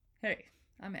Hey,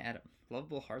 I'm Adam,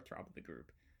 lovable heartthrob of the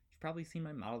group. You've probably seen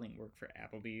my modeling work for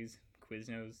Applebee's,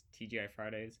 Quiznos, TGI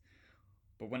Fridays.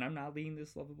 But when I'm not leading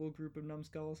this lovable group of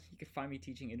numbskulls, you can find me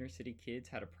teaching inner city kids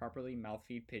how to properly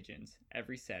mouthfeed pigeons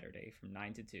every Saturday from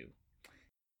 9 to 2.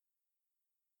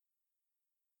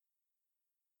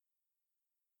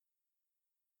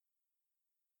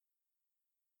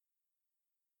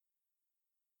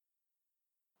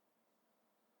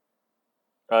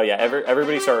 Oh yeah,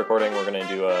 everybody start recording. We're gonna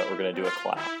do a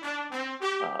clap,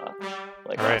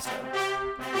 like All right. last time.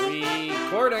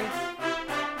 Recording.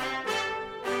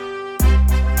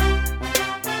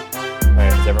 All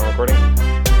right, is everyone recording?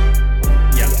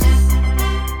 Yes.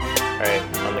 All right,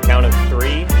 on the count of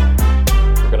 3,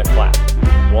 we're gonna clap.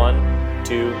 1,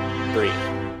 2, 3.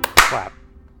 Clap.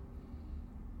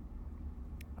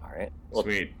 All right. Well,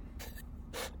 Sweet.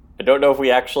 I don't know if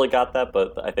we actually got that,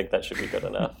 but I think that should be good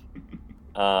enough.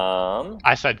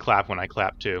 I said clap when I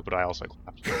clapped too, but I also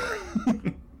clapped.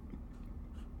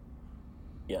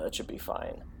 Yeah, that should be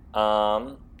fine.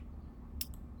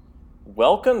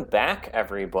 Welcome back,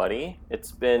 everybody.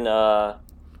 It's been a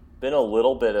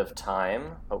little bit of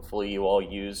time. Hopefully, you all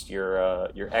used your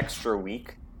extra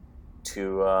week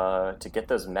to get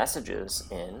those messages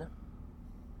in.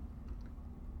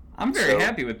 I'm very So-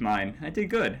 happy with mine. I did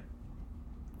good.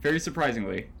 Very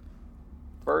surprisingly.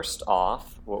 First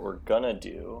off, what we're gonna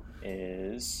do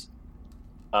is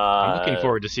I'm looking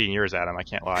forward to seeing yours, Adam. I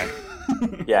can't lie.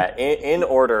 Yeah, in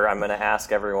order, I'm gonna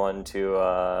ask everyone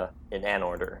to in an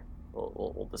order.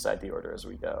 We'll decide the order as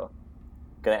we go.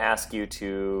 I'm gonna ask you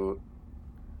to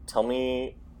tell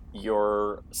me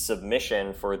your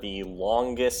submission for the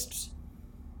longest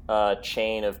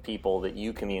chain of people that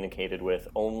you communicated with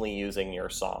only using your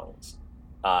songs,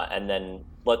 and then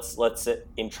let's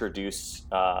introduce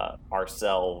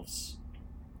ourselves.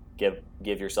 Give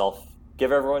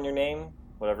everyone your name,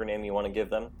 whatever name you want to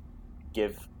give them.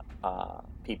 Give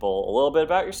people a little bit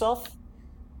about yourself.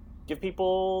 Give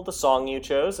people the song you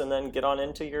chose, and then get on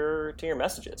into your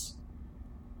messages.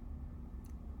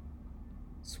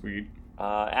 Sweet.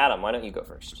 Adam, why don't you go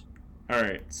first?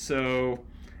 Alright, so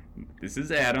this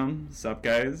is Adam. Sup,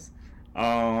 guys?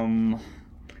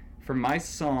 For my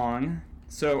song,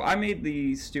 so I made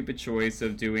the stupid choice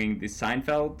of doing the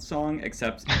Seinfeld song,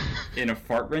 except in a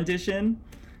fart rendition,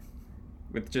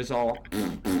 with just all.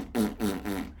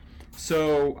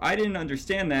 So I didn't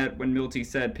understand that when Milty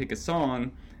said pick a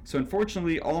song, so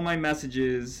unfortunately all my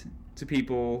messages to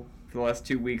people for the last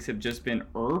 2 weeks have just been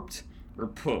erped or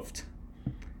poofed.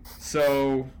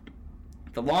 So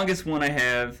the longest one I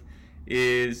have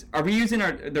is, are we using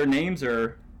their names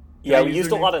or? Can I Yeah, we use used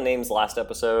a their lot names? of names last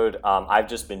episode. I've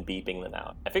just been beeping them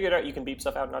out. I figured out you can beep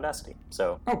stuff out in Audacity.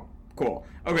 So Oh, cool.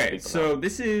 Okay, Beep them so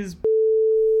this is.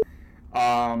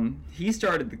 He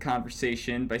started the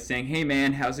conversation by saying, "Hey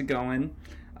man, how's it going?"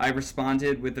 I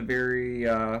responded with a very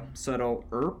subtle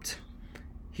erped.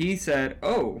 He said,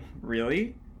 "Oh,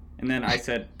 really?" And then I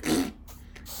said,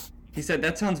 he said,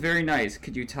 "That sounds very nice.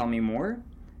 Could you tell me more?"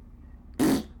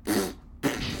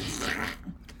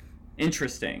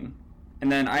 Interesting.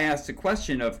 And then I asked a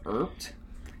question of erped.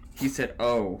 He said,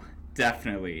 "Oh,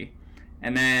 definitely."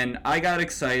 And then I got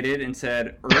excited and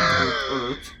said, "Erped, erped,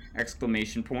 erped!"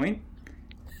 Exclamation point.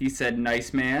 He said,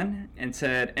 "Nice man," and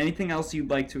said, "Anything else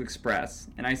you'd like to express?"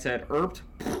 And I said, "Erped,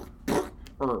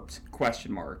 erped,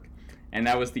 question mark." And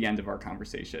that was the end of our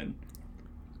conversation.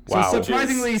 Wow. So which is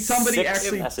surprisingly, somebody 6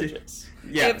 actually did, messages.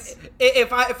 yes.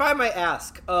 If I might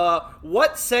ask,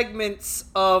 what segments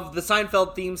of the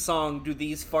Seinfeld theme song do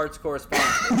these farts correspond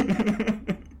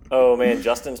to? Oh man,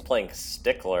 Justin's playing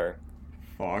Stickler.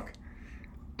 Fuck.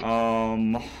 It's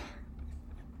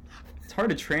hard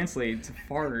to translate to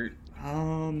fart.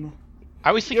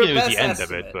 I was thinking Your it was best the end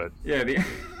estimate. of it, but Yeah,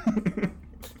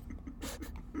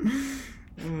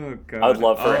 oh god. I would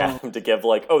love for Adam to give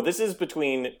like, oh, this is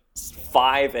between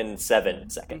 5 and 7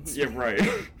 seconds. Yeah, right.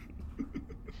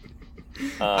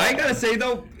 I gotta say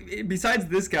though, besides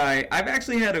this guy, I've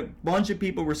actually had a bunch of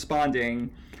people responding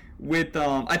with,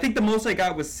 I think the most I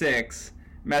got was 6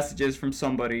 messages from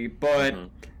somebody, but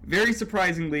very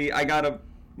surprisingly, I got a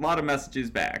lot of messages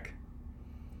back.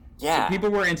 Yeah, People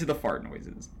were into the fart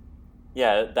noises.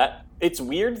 yeah. That it's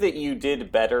weird that you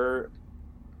did better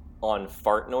on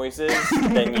fart noises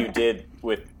than you did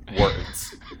with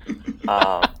words.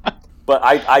 But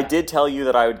I did tell you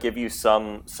that I would give you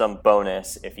some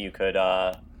bonus if you could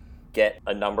get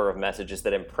a number of messages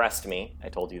that impressed me. I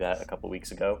told you that a couple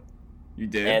weeks ago. You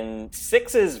did? And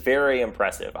 6 is very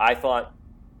impressive. I thought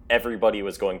everybody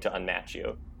was going to unmatch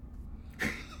you.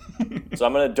 So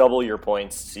I'm going to double your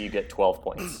points so you get 12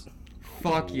 points.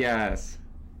 Fuck yes.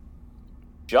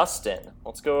 Justin,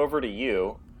 let's go over to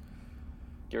you.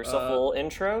 Give yourself a little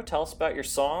intro. Tell us about your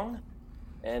song,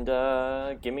 and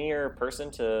give me your person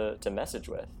to message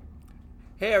with.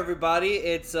 Hey everybody,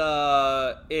 it's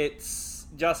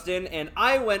Justin, and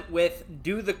I went with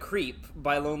 "Do the Creep"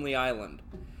 by Lonely Island,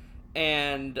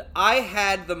 and I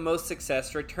had the most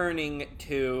success returning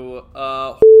to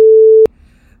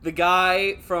the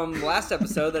guy from last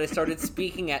episode that I started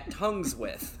speaking at tongues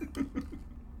with.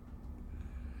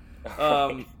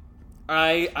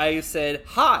 I said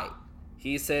hi.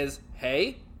 He says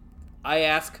hey. I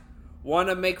ask,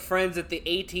 wanna make friends at the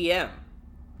ATM?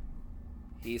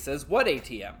 He says, what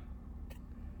ATM?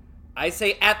 I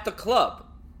say, at the club.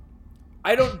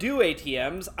 I don't do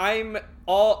ATMs. I'm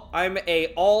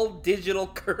a all digital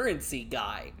currency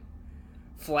guy.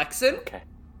 Flexin'? Okay.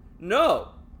 No.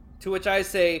 To which I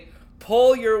say,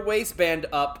 pull your waistband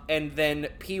up and then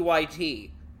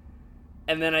PYT.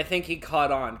 And then I think he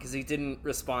caught on because he didn't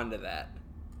respond to that.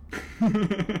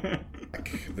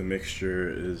 The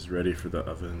mixture is ready for the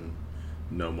oven.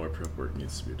 No more prep work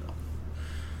needs to be done.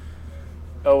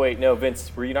 Oh wait, no,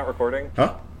 Vince, were you not recording?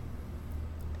 Huh?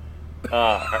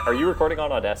 Are you recording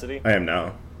on Audacity? I am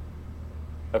now.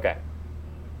 Okay.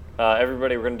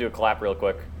 Everybody, we're gonna do a clap real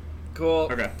quick. Cool.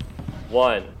 Okay.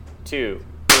 1, 2,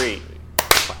 3.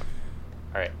 Clap.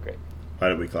 All right, great. Why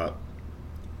did we clap?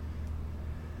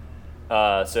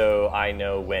 So I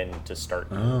know when to start.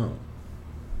 Oh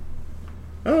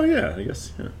yeah, I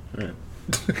guess. Yeah. All right.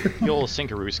 The old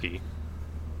Sinkarooski.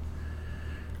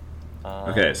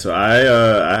 Okay, so I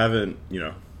haven't,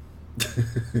 Do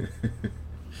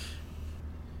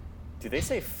they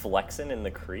say flexin' in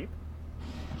the creep?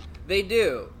 They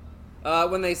do.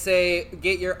 When they say,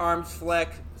 get your arms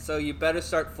flex, so you better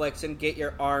start flexing, get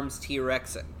your arms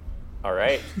T-Rexing. All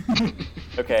right.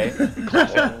 Okay.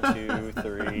 1, 2,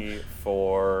 3,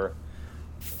 4,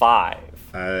 5.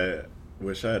 I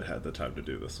wish I had had the time to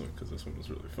do this one because this one was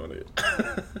really funny.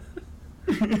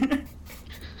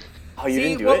 Oh, you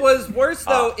didn't do what it? was worse,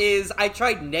 though, is I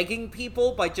tried negging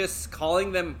people by just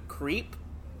calling them creep.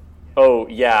 Oh,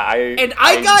 yeah,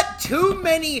 I got too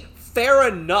many fair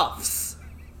enoughs.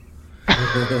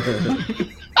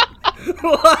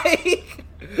 Like,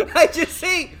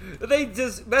 they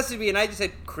just messaged me and I just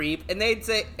said creep, and they'd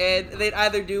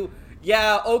either do,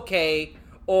 yeah, okay,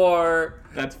 or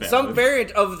That's valid. some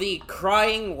variant of the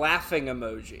crying, laughing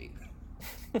emoji.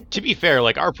 To be fair,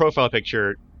 like, our profile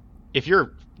picture, if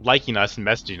you're liking us and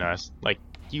messaging us, like,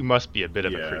 you must be a bit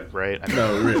of a creep, right? I mean,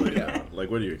 No, really. Yeah.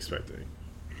 Like, what are you expecting?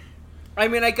 I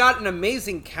mean, I got an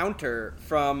amazing counter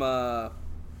from,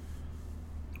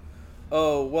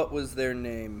 what was their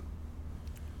name?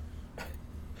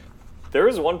 There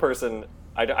was one person,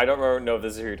 I don't know if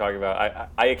this is who you're talking about.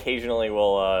 I occasionally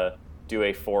will do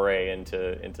a foray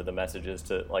into the messages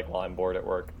to, like, while I'm bored at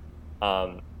work.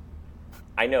 I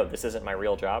know this isn't my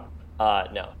real job.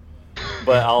 No.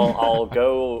 But I'll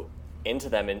go into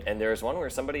them, and there's one where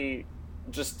somebody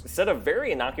just said a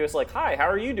very innocuous, like, hi, how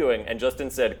are you doing? And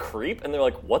Justin said, creep, and they're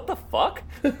like, what the fuck?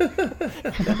 And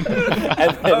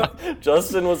then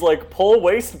Justin was like, pull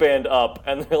waistband up,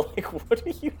 and they're like, what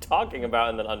are you talking about?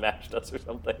 And then unmatched us or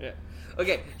something. Yeah.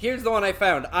 Okay, here's the one I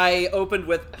found. I opened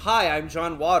with, hi, I'm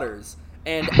John Waters,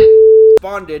 and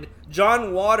responded,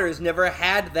 John Waters never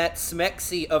had that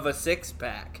smexy of a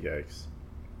six-pack. Yikes.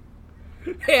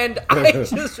 And I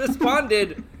just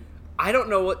responded, I don't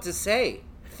know what to say.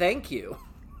 Thank you.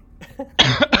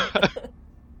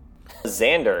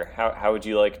 Xander, how would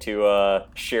you like to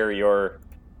share your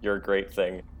great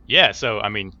thing? yeah, so, I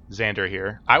mean, Xander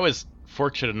here. I was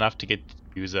fortunate enough to get to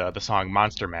use the song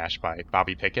Monster Mash by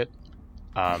Bobby Pickett.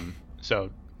 So,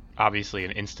 obviously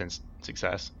an instant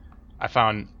success. I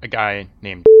found a guy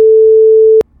named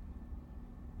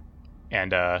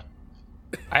and I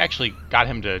actually got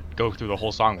him to go through the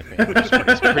whole song with me, which is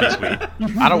pretty sweet.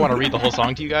 I don't want to read the whole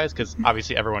song to you guys, because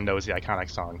obviously everyone knows the iconic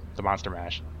song, the Monster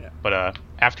Mash. Yeah. But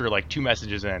after like 2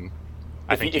 messages in,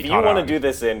 I think if he you caught want to on. do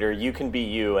this, Xander, you can be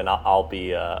you, and I'll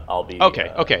be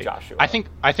Okay. Joshua. I think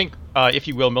if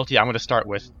you will, Milty, I'm going to start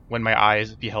with "When My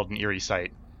Eyes Beheld an Eerie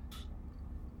Sight."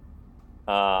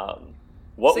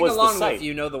 What Sing was along the site? if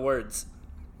you know the words.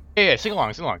 Yeah, sing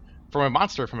along. From a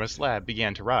monster from a slab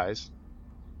began to rise.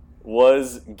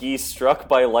 Was Geese struck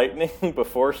by lightning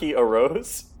before he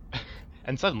arose?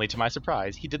 And suddenly, to my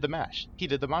surprise, he did the mash. He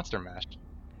did the Monster Mash.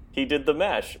 He did the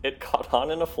mash. It caught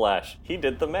on in a flash. He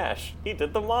did the mash. He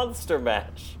did the monster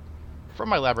mash. From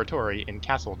my laboratory in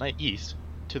Castle Night East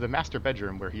to the master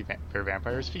bedroom where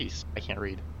vampires feast. I can't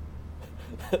read.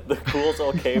 The ghouls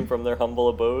all came from their humble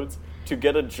abodes to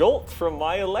get a jolt from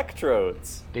my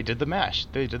electrodes. They did the mash.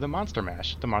 They did the monster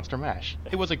mash. The monster mash.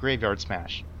 It was a graveyard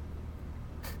smash.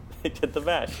 They did the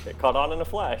mash. It caught on in a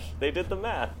flash. They did the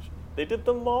mash. They did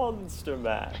the monster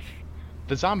mash.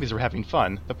 The zombies were having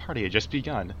fun. The party had just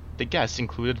begun. The guests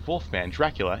included Wolfman,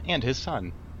 Dracula, and his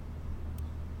son.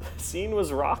 The scene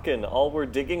was rockin'. All were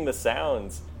digging the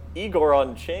sounds. Igor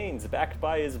on chains, backed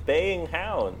by his baying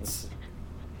hounds.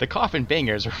 The Coffin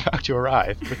Bangers were about to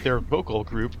arrive with their vocal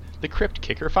group, the Crypt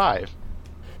Kicker 5.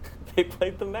 They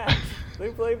played the mash. They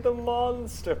played the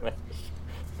monster mash.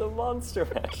 The monster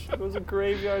mash. It was a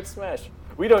graveyard smash.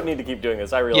 We don't need to keep doing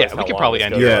this. I realize Yeah, how we could long probably this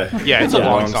end goes it. on. Yeah, it's a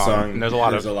long song. And there's a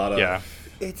lot of yeah.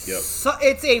 It's Yep.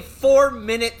 it's a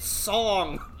 4-minute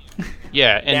song.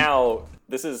 Yeah, and Now,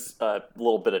 this is a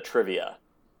little bit of trivia.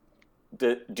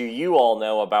 Do you all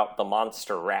know about the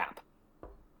monster rap?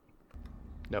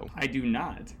 no. I do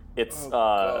not. It's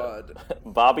God.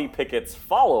 Bobby Pickett's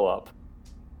follow-up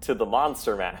to the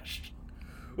Monster Mash.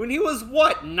 When he was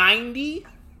what, 90?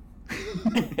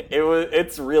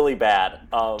 It's really bad.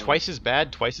 Twice as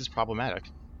bad, twice as problematic.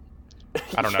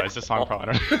 I don't know. Is this song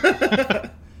probably?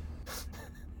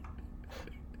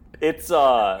 It's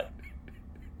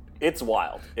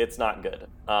wild. It's not good.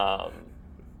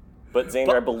 But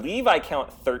Xander, I believe I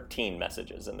count 13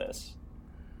 messages in this.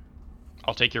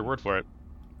 I'll take your word for it.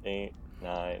 8,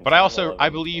 9. But I also, 11, I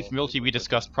believe 12, Milky, we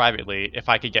discussed privately, if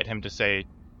I could get him to say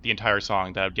the entire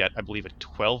song, that I would get, I believe, a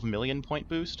 12 million point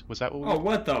boost. Was that what we? Oh,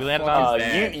 what the we landed fuck on?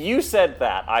 is that? You said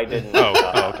that. I didn't.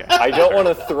 Okay. I don't want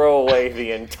to throw away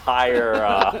the entire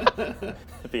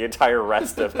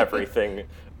rest of everything,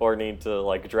 or need to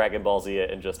like Dragon Ball Z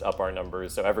it and just up our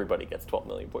numbers so everybody gets 12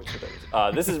 million points for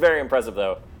things. This is very impressive,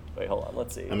 though. Wait, hold on.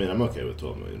 Let's see. I mean, I'm okay with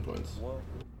 12 million points.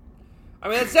 I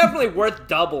mean, it's definitely worth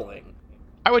doubling.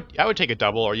 I would take a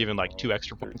double or even like 2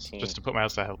 extra points 13. just to put my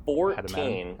house ahead.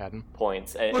 14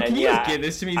 points. And, Look, and can you yeah, just give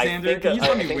this to me, I Xander? think, Can you just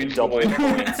I let me think win for double one?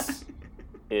 points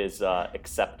is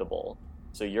acceptable.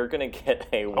 So you're going to get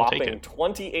a take whopping it.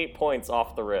 28 points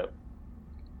off the rip.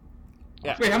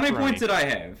 Yeah. Wait, how many Right. points did I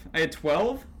have? I had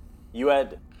 12? You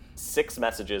had 6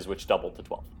 messages, which doubled to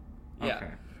 12. Yeah. Okay.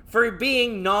 For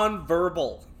being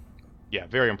non-verbal. Yeah,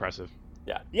 very impressive.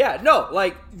 Yeah, no,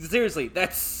 like, seriously,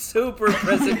 that's super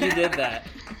impressive you did that.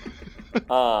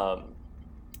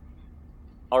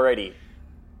 Alrighty.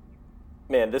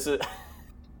 Man, this is...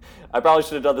 I probably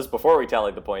should have done this before we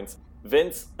tallied the points.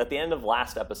 Vince, at the end of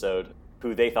last episode,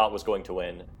 who they thought was going to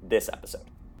win this episode.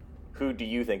 Who do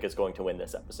you think is going to win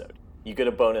this episode? You get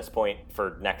a bonus point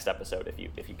for next episode if you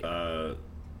get it.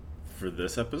 For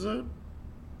this episode?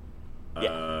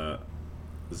 Yeah.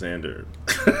 Xander.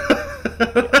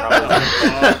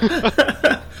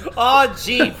 Oh,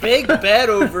 gee, big bet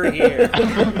over here.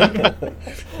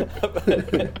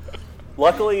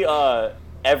 Luckily,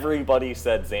 everybody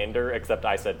said Xander except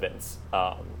I said Vince.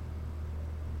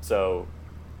 So,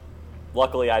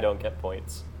 luckily I don't get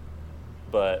points.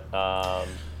 But, I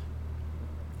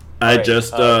Alright,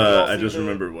 just you all I see just the-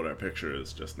 remembered what our picture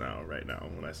is just now, right now,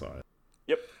 when I saw it.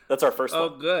 yep, that's our first Oh,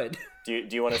 one. good. Do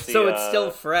you want to see? So it's still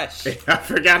fresh. I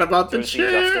forgot about the do you see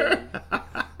chair.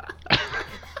 Justin?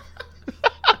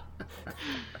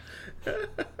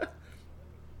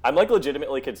 I'm like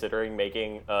legitimately considering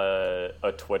making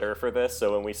a Twitter for this,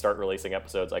 so when we start releasing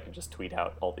episodes, I can just tweet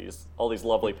out all these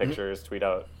lovely pictures, tweet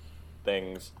out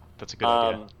things. That's a good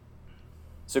idea.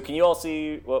 So can you all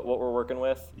see what we're working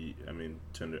with? I mean,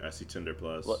 Tinder. I see Tinder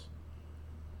Plus. What?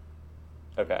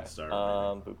 Okay. Start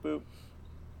Boop boop.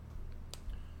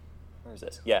 Where is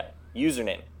this? Yeah,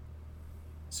 username.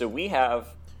 So we have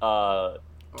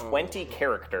 20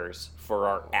 characters for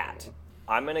our @.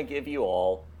 I'm gonna give you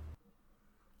all,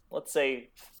 let's say,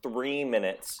 3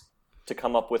 minutes to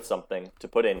come up with something to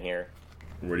put in here.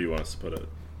 Where do you want us to put it?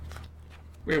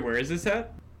 Wait, where is this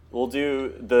at? We'll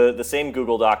do the same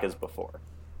Google Doc as before,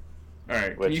 All right,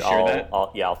 can which you share that?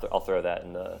 I'll throw that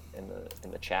in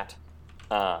the chat.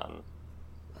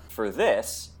 For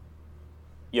this,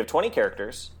 you have 20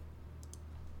 characters.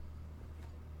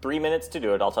 3 minutes to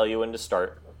do it. I'll tell you when to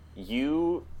start.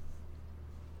 You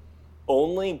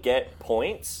only get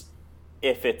points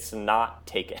if it's not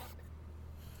taken,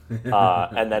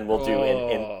 and then we'll do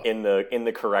in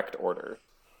the correct order.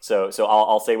 So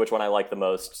I'll say which one I like the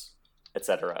most,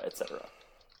 etc., etc.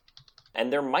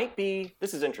 And there might be.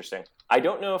 This is interesting. I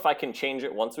don't know if I can change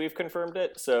it once we've confirmed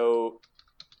it. So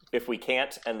if we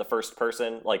can't, and the first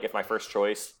person, like if my first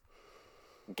choice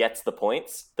gets the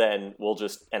points, then we'll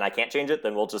just, and I can't change it,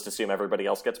 then we'll just assume everybody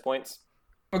else gets points.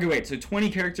 Okay, wait, so 20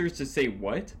 characters to say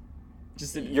what?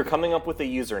 Just You're coming up with a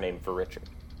username for Richard.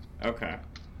 Okay.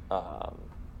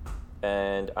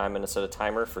 and I'm going to set a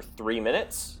timer for 3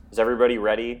 minutes. Is everybody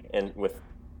ready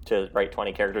to write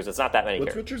 20 characters? It's not that many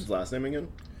What's characters. Richard's last name again?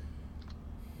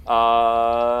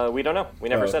 We don't know. We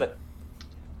never said it.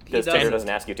 Because doesn't. Taylor doesn't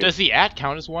ask you to. Does the at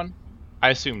count as one? I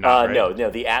assume not. Right? No,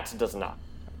 the at does not.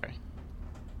 Okay.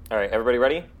 All right, everybody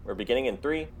ready? We're beginning in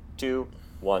 3, 2,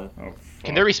 1. Oh, fuck.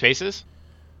 Can there be spaces?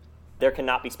 There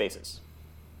cannot be spaces.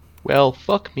 Well,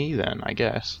 fuck me then, I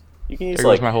guess. You can use There goes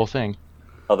like my whole thing.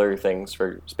 other things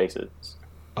for spaces,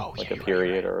 Oh, like yeah, a you're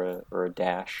period right. or a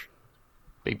dash,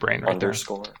 Big brain right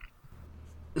underscore.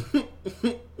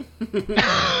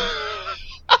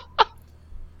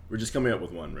 We're just coming up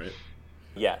with one, right?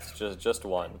 Yes, just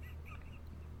one.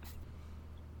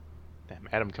 there. Damn,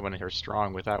 Adam coming in here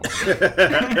strong with that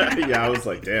one. Yeah, I was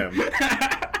like, damn.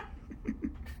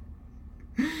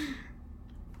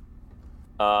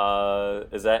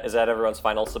 Is that everyone's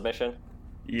final submission?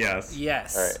 Yes.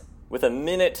 Yes. All right. With a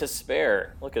minute to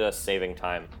spare, look at us saving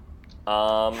time.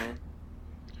 Oh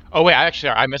wait,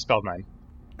 I misspelled mine.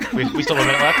 We still have a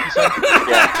minute left, you said?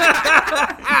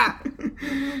 Yeah,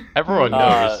 Everyone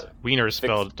knows Uh, Wiener is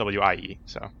spelled W-I-E,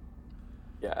 so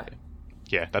yeah.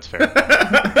 yeah, that's fair.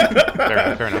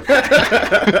 Fair enough.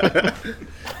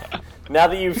 Now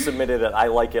that you've submitted it, I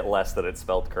like it less that it's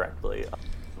spelled correctly.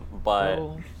 But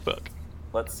Oh, fuck.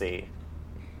 let's see.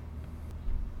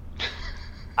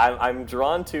 I'm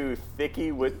drawn to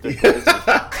Thicky with the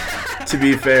glizzy. To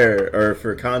be fair, or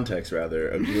for context rather,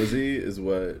 a glizzy is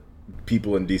what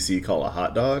people in DC call a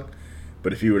hot dog.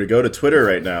 But if you were to go to Twitter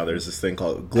right now, there's this thing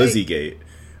called Glizzygate,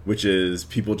 which is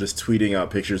people just tweeting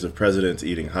out pictures of presidents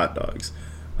eating hot dogs.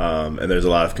 And there's a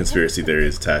lot of conspiracy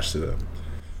theories attached to them.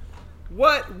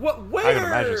 Where? I can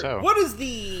imagine so. What is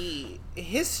the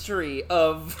history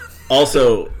of?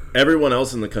 Also, everyone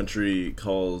else in the country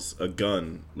calls a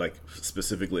gun, like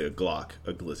specifically a Glock,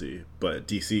 a glizzy, but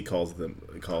DC calls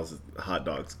hot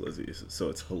dogs glizzies, so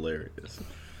it's hilarious.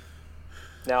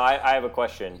 Now, I have a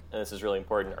question, and this is really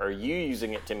important. Are you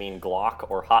using it to mean Glock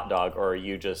or hot dog, or are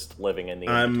you just living in the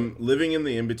in-between? I'm living in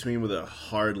the in-between with a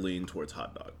hard lean towards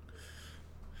hot dog.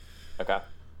 Okay.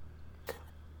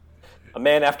 A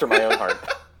man after my own heart.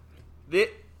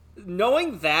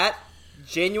 Knowing that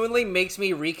genuinely makes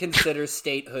me reconsider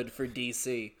statehood for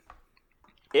DC.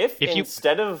 If you-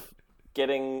 instead of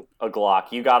getting a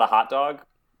Glock, you got a hot dog,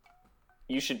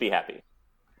 you should be happy.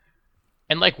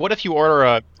 And like, what if you order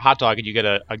a hot dog and you get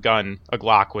a gun, a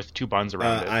Glock with 2 buns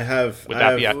around it? I have. Would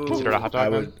I that be have- considered a hot dog? I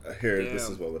then? would. Here, this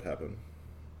Damn. is what would happen.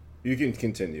 You can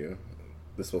continue.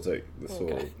 This will take. This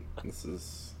will. Okay. This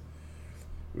is.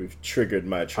 We've triggered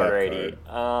my trap Alrighty.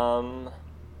 card.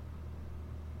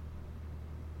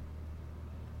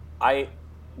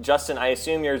 Justin, I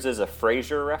assume yours is a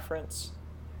Frasier reference?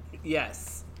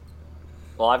 Yes.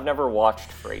 Well, I've never watched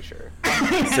Frasier,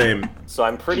 Same. so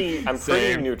I'm pretty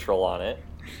Same. neutral on it.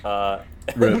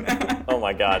 Rip. Oh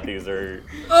my god, these are...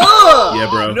 Oh Yeah,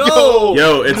 bro. no!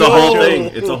 Yo, it's a whole thing.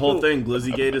 It's a whole thing.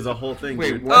 Glizzygate is a whole thing.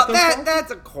 Wait, dude. what?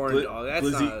 That's a corn Gli- dog. That's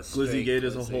not a straight Glizzygate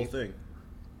is a glizzy. whole thing.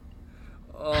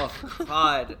 Oh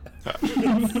God.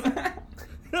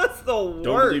 That's the worst.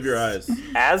 Don't believe your eyes.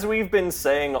 As we've been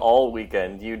saying all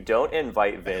weekend, you don't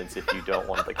invite Vince if you don't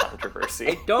want the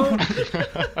controversy.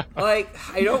 I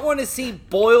don't want to see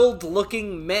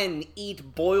boiled-looking men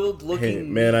eat boiled-looking. Hey,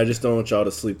 man, I just don't want y'all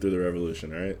to sleep through the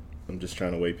revolution, alright? I'm just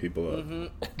trying to wake people up.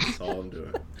 That's all I'm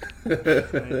doing.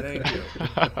 Thank you.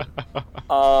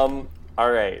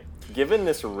 Alright. Given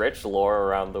this rich lore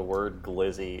around the word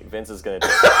glizzy, Vince is gonna take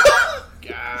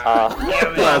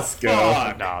Let's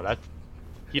go. No, that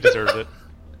he deserves it.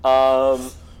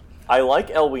 I like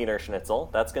El Wiener Schnitzel.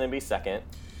 That's going to be second.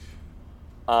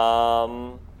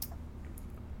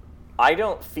 I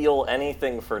don't feel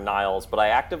anything for Niles, but I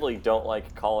actively don't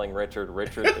like calling Richard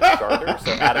the starter.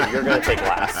 So Adam, you're going to take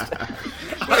last.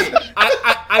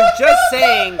 I'm just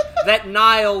saying that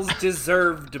Niles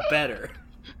deserved better.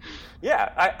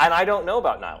 Yeah, I don't know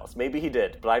about Niles. Maybe he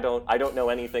did, but I don't know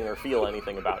anything or feel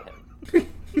anything about him.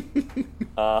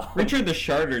 Richard the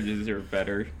Sharder deserved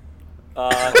better.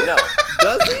 No.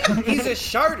 Does he? He's a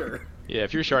sharter. Yeah,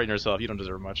 if you're sharding yourself, you don't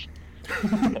deserve much.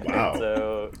 Wow.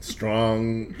 So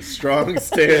Strong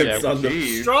stance Yeah, on the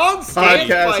Jeez. Strong stance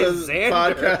by podcast.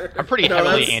 Xander. I'm pretty No,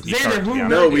 heavily that's- anti-shard. Xander, to be who- honest.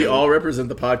 No, Right. we all represent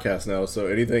the podcast now, so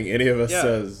anything any of us Yeah.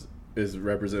 says is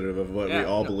representative of what we Yeah.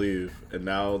 all believe. And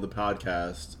now the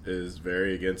podcast is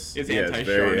very against. It's it's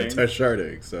very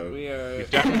anti-sharding. anti-sharding. So We are. We've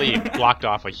definitely blocked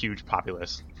off a huge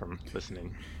populace from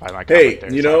listening by my hey, comment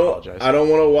there, you so I know, apologize. I don't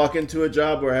want to walk into a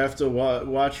job where I have to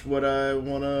watch what I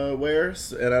want to wear,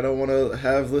 and I don't want to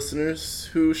have listeners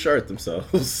who shart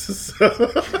themselves.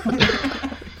 So-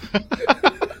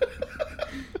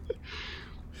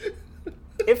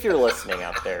 if you're listening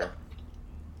out there,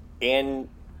 and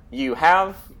you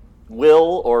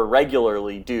will or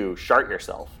regularly do shart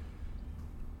yourself,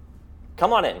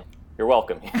 come on in. You're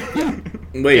welcome.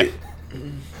 Wait.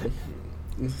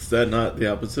 Is that not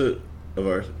the opposite of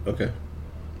ours? Okay.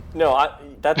 No,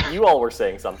 that you all were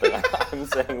saying something. I'm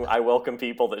saying I welcome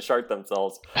people that shart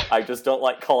themselves. I just don't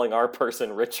like calling our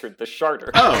person Richard the Sharter.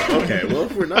 Oh, okay. Well,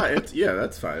 if we're not, yeah,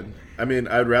 that's fine. I mean,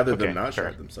 I'd rather them Okay, not sure.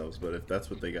 shart themselves, but if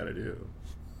that's what they got to do.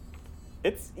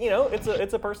 It's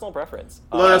it's a personal preference.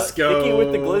 Let's go. Sticky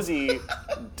with the glizzy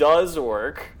does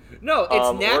work. No,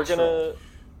 it's natural.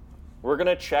 We're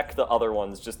gonna check the other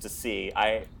ones just to see.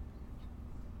 I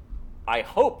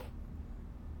hope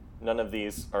none of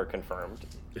these are confirmed.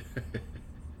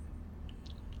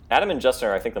 Adam and Justin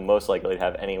are, I think, the most likely to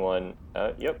have anyone.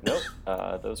 Yep, nope.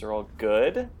 Those are all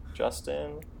good.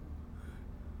 Justin.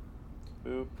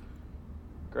 Boop.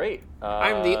 Great.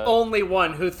 I'm the only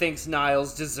one who thinks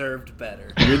Niles deserved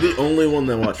better. You're the only one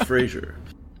that watched Frasier.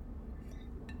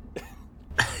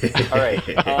 All right.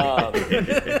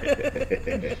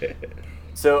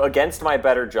 So, against my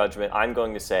better judgment, I'm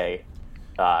going to say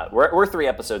we're 3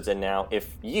 episodes in now.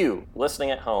 If you,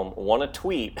 listening at home, want to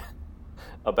tweet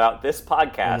about this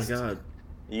podcast, Oh my god.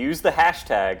 use the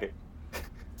hashtag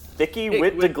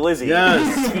ThickyWitDeGlizzy.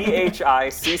 Yes.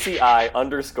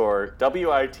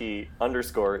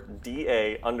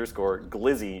 THICCI_WIT_DA_Glizzy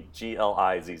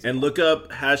GLIZZ. And look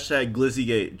up hashtag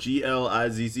Glizzygate.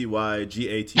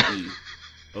 GLIZZYGATE.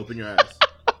 Open your eyes.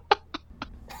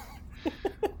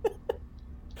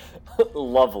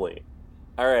 Lovely.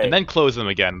 All right. And then close them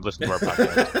again and listen to our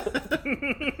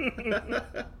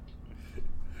podcast.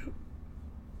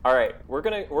 All right, we're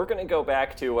gonna go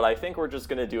back to what I think we're just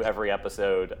gonna do every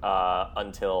episode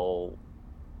until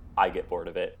I get bored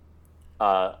of it.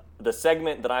 The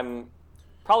segment that I'm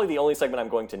probably the only segment I'm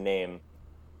going to name.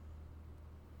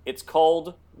 It's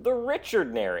called the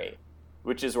Richardnary,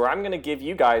 which is where I'm gonna give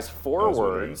you guys 4 I was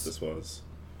wondering what words. this was.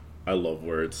 I love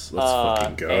words. Let's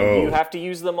fucking go. And you have to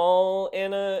use them all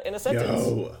in a sentence.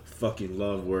 Yo, fucking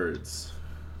love words.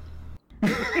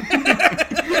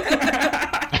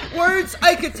 Words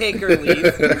I could take or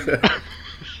leave.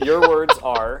 Your words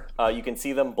are. You can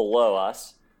see them below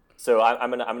us. So I'm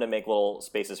gonna make little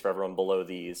spaces for everyone below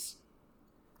these.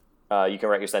 You can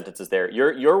write your sentences there.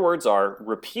 Your words are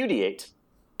repudiate,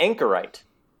 anchorite,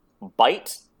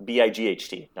 bite,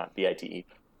 BIGHT, not BITE,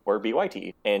 or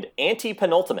BYTE, and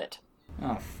anti-penultimate.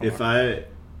 Oh, fuck. If I...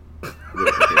 Wait,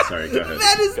 okay, sorry, go ahead.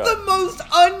 That is Go. the most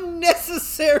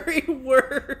unnecessary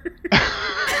word.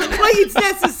 Like, it's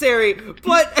necessary,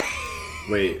 but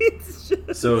Wait, it's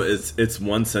just... so it's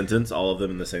one sentence, all of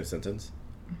them in the same sentence?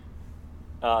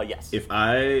 Yes. If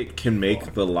I can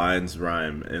make the lines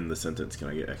rhyme in the sentence, can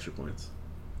I get extra points?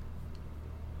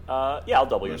 Yeah, I'll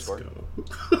double your Let's score. go.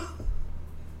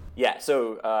 Yeah,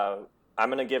 so I'm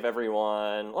gonna give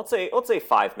everyone let's say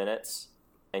 5 minutes,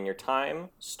 and your time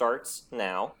starts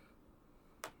now.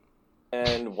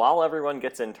 And while everyone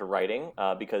gets into writing,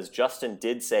 because Justin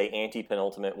did say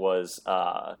anti-penultimate was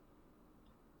an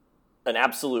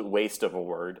absolute waste of a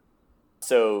word,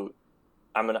 so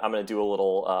I'm gonna do a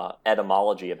little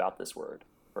etymology about this word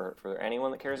for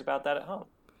anyone that cares about that at home.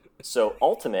 So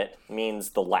ultimate means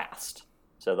the last.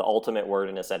 So the ultimate word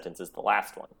in a sentence is the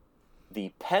last one.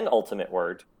 The penultimate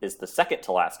word is the second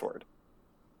to last word.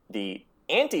 The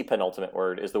anti-penultimate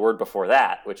word is the word before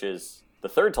that, which is the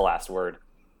third to last word.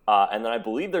 And then I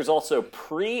believe there's also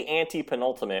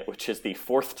pre-anti-penultimate, which is the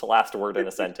fourth to last word in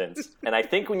a sentence. And I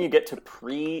think when you get to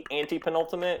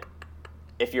pre-anti-penultimate,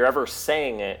 if you're ever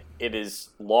saying it, it is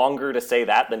longer to say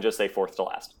that than just say fourth to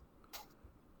last.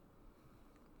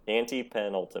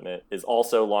 Anti-penultimate is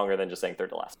also longer than just saying third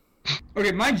to last.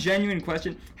 Okay, my genuine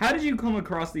question: how did you come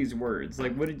across these words?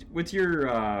 Like, what's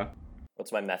your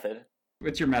What's my method?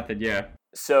 method? Yeah.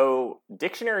 So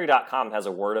dictionary.com has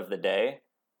a word of the day,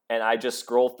 and I just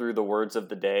scroll through the words of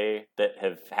the day that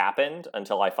have happened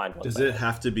until I find one. Does it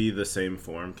have to be the same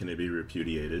form? Can it be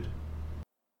repudiated?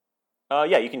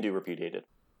 Yeah, you can do repudiated.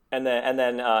 And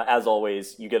then as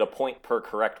always, you get a point per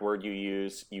correct word you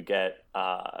use. You get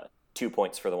 2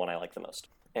 points for the one I like the most.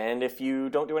 And if you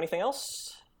don't do anything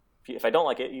else, if I don't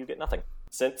like it, you get nothing.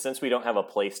 Since we don't have a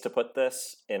place to put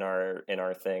this in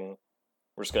our thing,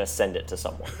 we're just going to send it to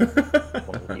someone,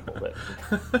 one of the people that,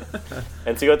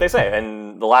 and see what they say.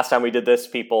 And the last time we did this,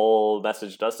 people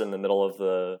messaged us in the middle of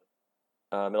the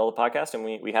podcast, and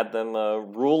we had them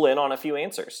rule in on a few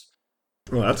answers.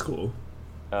 Oh, that's cool.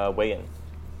 Weigh in.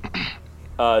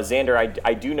 Xander,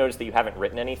 I do notice that you haven't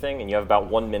written anything, and you have about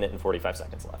 1 minute and 45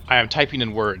 seconds left. I am typing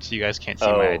in words, so you guys can't see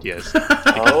my ideas.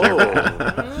 Oh,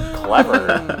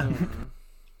 clever.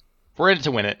 We're in it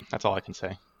to win it. That's all I can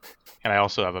say. And I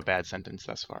also have a bad sentence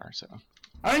thus far, so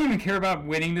I don't even care about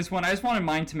winning this one. I just wanted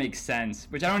mine to make sense,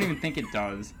 which I don't even think it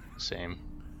does. same.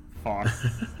 Fuck.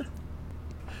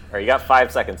 All right, you got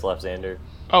 5 seconds left, Xander.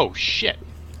 Oh shit!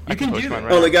 You can post do mine that.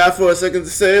 right Only now. got 4 seconds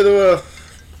to say the word.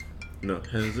 No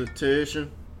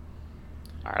hesitation.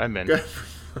 All right, I'm in.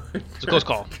 It's a close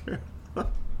call.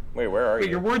 Wait, where are Wait,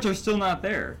 you? your words are still not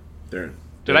there.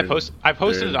 Did I post? I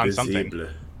posted it on something.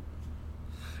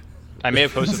 I may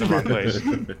have posted the wrong place.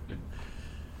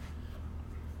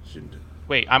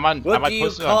 Wait, I'm on. What I do you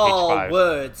posted it on call page 5.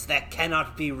 words that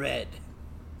cannot be read?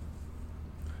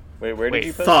 Wait, where did Wait,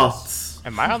 you post Thoughts.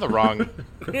 Am I on the wrong?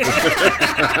 this?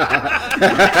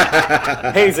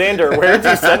 Hey, Xander, where did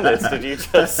you send this? Did you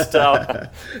just...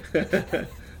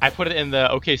 I put it in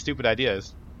the OK Stupid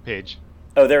Ideas page.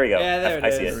 Oh, there we go. Yeah, there it I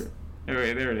see is. it.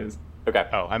 Wait, there it is. Okay.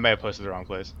 Oh, I may have posted the wrong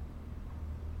place.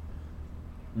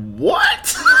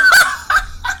 What?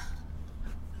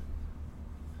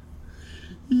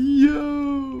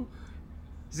 Yo.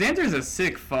 Xander's a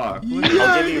sick fuck.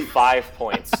 I'll give you 5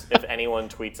 points if anyone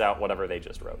tweets out whatever they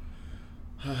just wrote.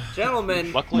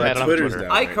 Gentlemen, Luckily, My I don't have Twitter's Twitter.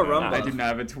 down. I right now. caramba. I didn't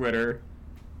have a Twitter.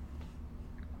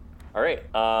 All right.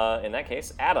 In that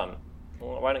case, Adam,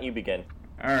 why don't you begin?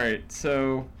 Alright,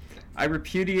 so I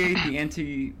repudiate the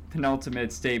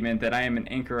anti-penultimate statement that I am an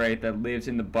anchorite that lives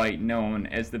in the bite known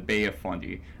as the Bay of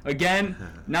Fundy. Again,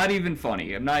 not even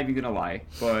funny. I'm not even gonna lie,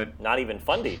 but Not even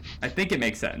Fundy. I think it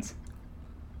makes sense.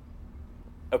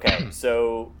 Okay,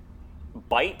 so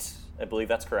bite, I believe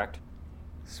that's correct.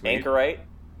 Sweet. Anchorite,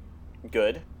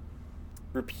 good.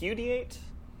 Repudiate,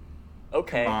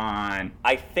 okay. Come on.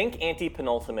 I think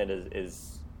anti-penultimate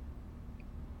is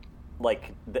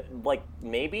like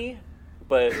maybe,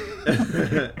 but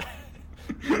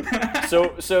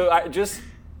so I just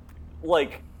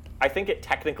like I think it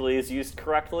technically is used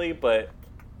correctly, but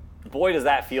boy does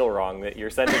that feel wrong that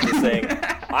your sentence is saying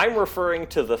I'm referring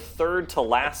to the third to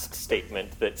last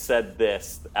statement that said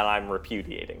this and I'm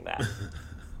repudiating that.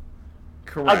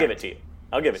 Correct. I'll give it to you.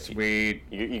 I'll give it to you. Sweet.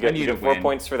 You I get need to 4 win.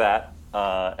 points for that,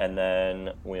 and then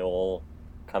we'll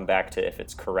come back to if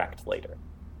it's correct later.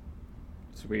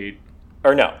 Sweet.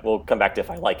 Or no, we'll come back to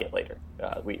if I like it later.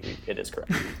 It is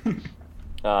correct.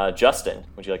 Justin,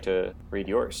 would you like to read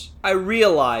yours? I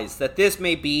realize that this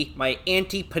may be my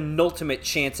anti-penultimate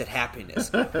chance at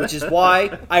happiness, which is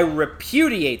why I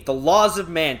repudiate the laws of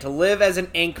man to live as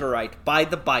an anchorite by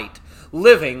the bite,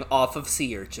 living off of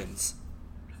sea urchins.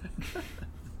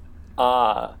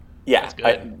 Yeah, That's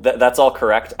good. that's all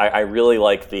correct. I really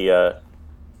like the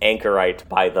anchorite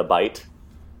by the bite.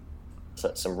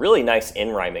 So, some really nice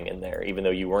in-rhyming in there, even though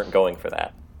you weren't going for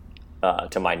that,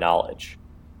 to my knowledge.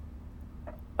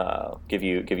 Give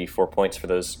you 4 points for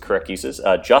those correct uses.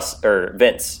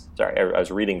 Vince. Sorry, I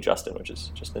was reading Justin, which is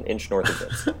just an inch north of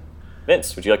Vince.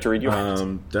 Vince, would you like to read yours?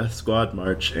 Death Squad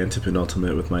March,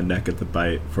 anti-penultimate with my neck at the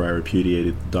bite, for I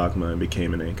repudiated the dogma and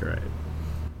became an anchorite.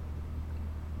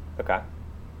 Okay.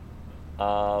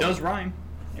 Does rhyme.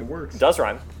 It works. Does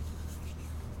rhyme.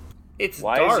 It's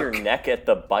Why dark. is your neck at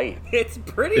the bite? It's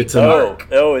pretty It's a- dark.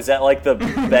 Oh, is that like the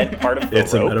bent part of the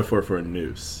It's a rope? metaphor for a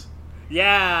noose.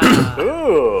 Yeah.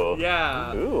 Ooh.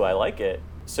 Yeah. Ooh, I like it.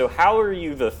 So how are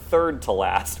you the third to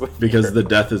last? With Because your- the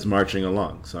death is marching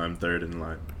along, so I'm third in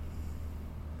line.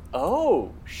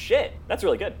 Oh, shit. That's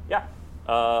really good. Yeah.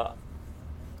 I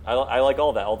like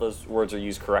all that. All those words are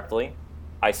used correctly.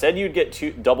 I said you'd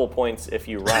get double points if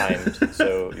you rhymed,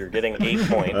 so you're getting 8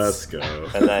 points. Let's go.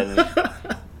 And then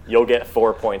you'll get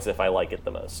 4 points if I like it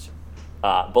the most.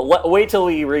 But wait till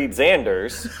we read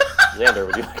Xander's. Xander,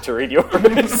 would you like to read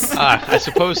yours? I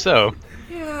suppose so.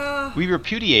 Yeah. We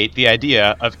repudiate the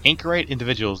idea of anchorite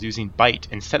individuals using bite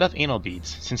instead of anal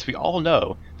beads, since we all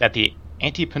know that the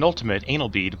anti-penultimate anal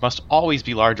bead must always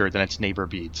be larger than its neighbor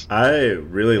beads. I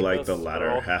really like the Those are latter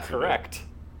all half correct. of it.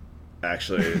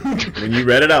 Actually, when you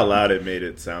read it out loud, it made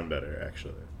it sound better,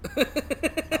 actually,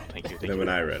 Thank you. than when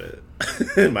I read it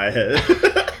in my head.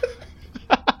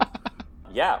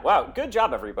 Yeah, wow, good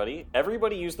job, everybody.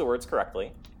 Everybody used the words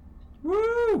correctly.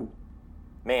 Woo!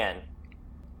 Man,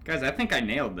 Guys, I think I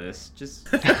nailed this.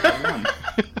 Just one.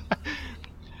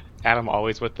 Adam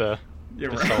always with the Yeah,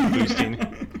 The right.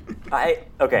 self-boosting.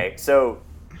 okay, so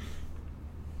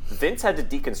Vince had to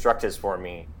deconstruct his for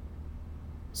me,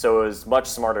 so it was much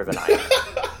smarter than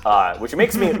I am. Which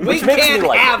makes me We makes me can't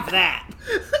like have it. that.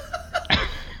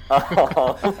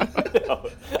 No,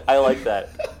 I like that.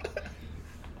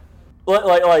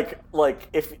 Like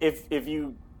if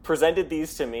you presented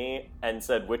these to me and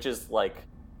said which is like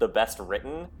the best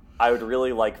written, I would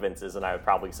really like Vince's, and I would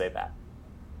probably say that.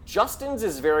 Justin's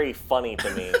is very funny to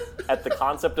me at the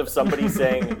concept of somebody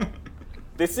saying,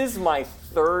 This is my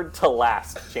third to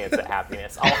last chance at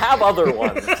happiness. I'll have other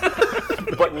ones,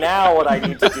 but now what I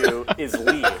need to do is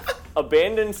leave,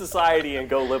 abandon society, and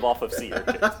go live off of sea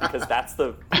urchins because that's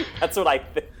what I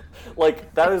think.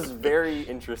 Like, that is very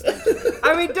interesting to me.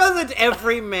 I mean, doesn't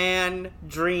every man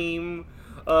dream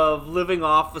of living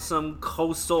off of some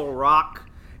coastal rock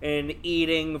and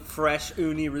eating fresh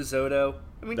uni risotto?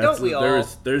 I mean, don't we all?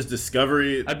 There's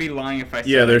Discovery. I'd be lying if I said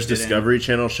Yeah, there's I didn't. Discovery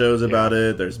Channel shows about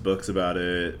it. There's books about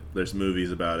it. There's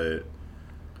movies about it.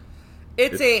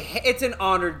 It's an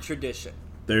honored tradition.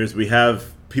 We have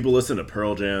people listen to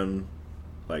Pearl Jam.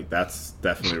 Like, that's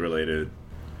definitely related.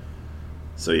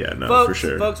 So yeah, no, Folks, for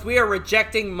sure. Folks, we are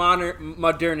rejecting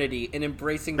modernity and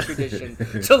embracing tradition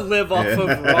to live off of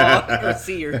raw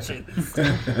sea urchins.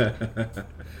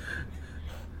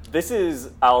 This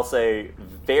is, I'll say,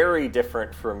 very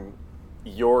different from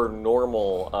your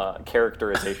normal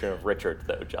characterization of Richard,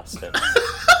 though, Justin.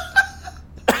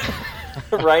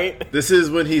 Right? This is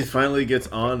when he finally gets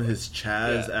on his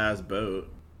Chaz-ass boat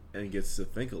and gets to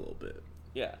think a little bit.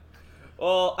 Yeah.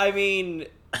 Well, I mean,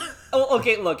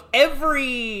 okay, look,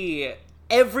 every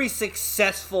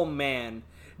successful man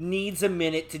needs a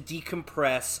minute to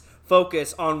decompress,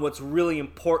 focus on what's really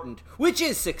important, which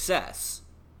is success.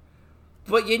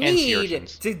 But you need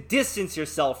to distance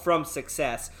yourself from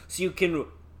success so you can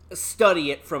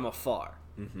study it from afar.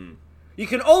 Mm-hmm. You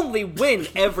can only win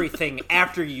everything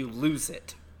after you lose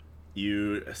it.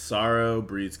 Sorrow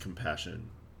breeds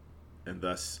compassion, and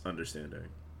thus understanding.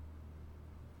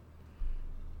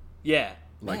 Yeah.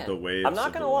 Like Man, the waves. I'm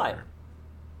not going to lie.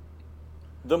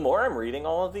 The more I'm reading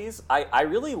all of these, I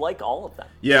really like all of them.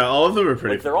 Yeah, all of them are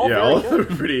pretty. Like, they're all yeah, very all of good.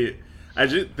 them are pretty. I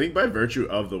just think by virtue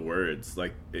of the words,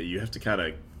 like, you have to kind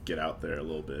of get out there a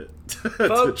little bit to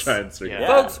Folks, try and figure yeah.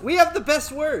 out. Folks, we have the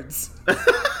best words.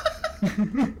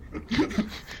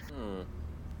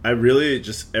 I really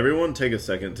just everyone take a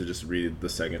second to just read the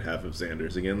second half of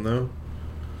Xander's again, though.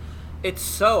 It's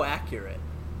so accurate.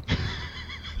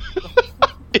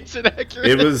 Is it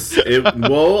accurate?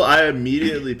 Well, I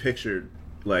immediately pictured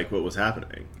like what was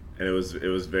happening, and it was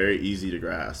very easy to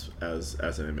grasp as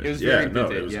an image. It was very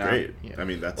vivid, it was yeah. great. Yeah. I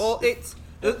mean, that's It's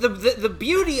the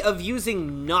beauty of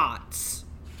using knots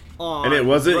on and it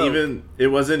wasn't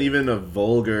rope. even a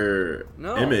vulgar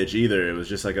No. image either. It was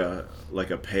just like a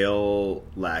pale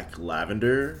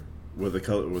lavender with the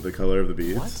color of the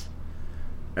beads. What?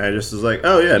 And I just was like,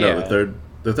 oh yeah, no, Yeah.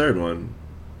 the third one.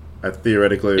 I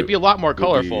theoretically It'd be a lot more would be-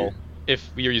 colorful if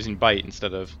we were using bite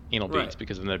instead of anal beads, Right.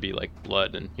 because then there'd be like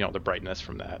blood and the brightness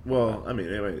from that. Well, I mean,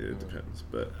 it depends,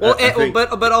 but Well, I think,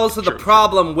 but also the True.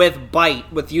 problem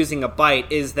with using a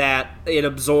bite is that it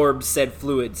absorbs said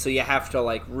fluid, so you have to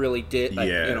like really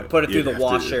Yeah, put it through you'd the have to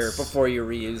washer just- before you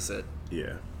reuse it.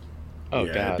 yeah, Oh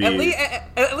yeah, god. it'd be-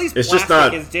 At least It's plastic just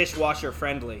not- is dishwasher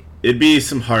friendly. it'd be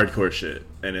some hardcore shit,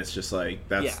 and it's just like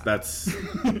that's Yeah. that's.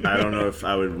 I don't know if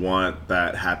I would want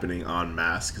that happening en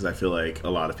masse because I feel like a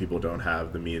lot of people don't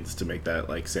have the means to make that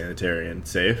like sanitary and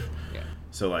safe. Yeah.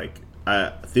 So like,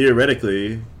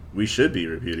 theoretically, we should be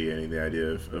repudiating the idea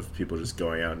of people just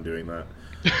going out and doing that,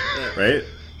 right?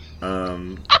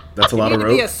 That's a lot You of need to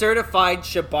rope. be a certified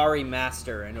shibari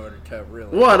master in order to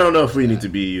really. Well, I don't know if we need to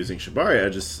be using shibari.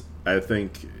 I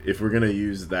think if we're gonna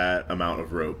use that amount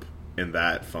of rope in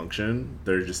that function,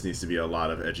 there just needs to be a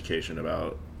lot of education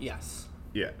about. Yes.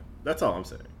 Yeah, that's all I'm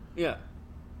saying. Yeah.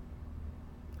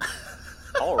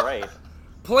 All right.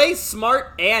 Play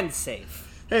smart and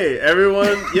safe. Hey,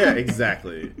 everyone. Yeah,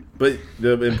 exactly. But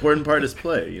the important part is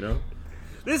play.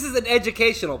 This is an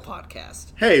educational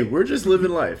podcast. Hey, we're just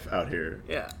living life out here.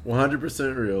 Yeah.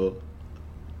 100% real.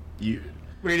 You.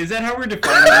 Wait, is that how we're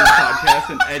defining this podcast?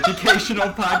 An educational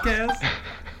podcast?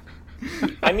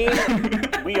 I mean,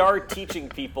 we are teaching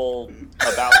people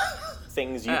about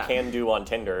things you can do on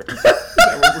Tinder. Is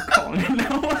that what we're calling it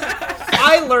now?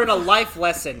 I learn a life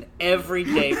lesson every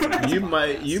day from this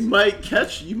You might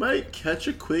catch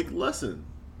a quick lesson.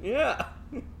 Yeah.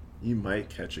 You might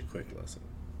catch a quick lesson.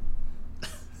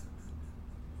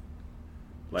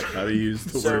 Like how to use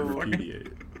the So- word repudiate.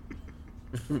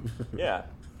 Yeah.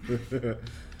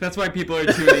 That's why people are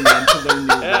tuning in to learn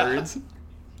new words.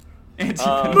 Move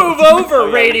over, Oh,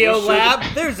 yeah, Radio we should-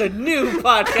 Lab. There's a new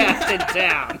podcast in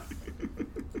town.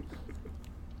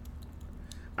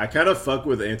 I kind of fuck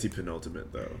with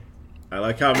anti-penultimate though. I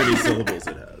like how many syllables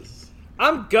it has.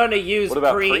 I'm gonna use What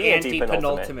about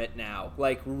pre-anti-penultimate now,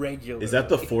 like regularly. Is that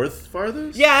the fourth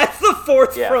farthest? Yeah, it's the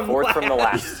fourth Yeah, from fourth last. from the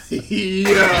last.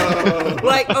 Yo.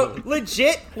 Like,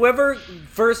 legit, whoever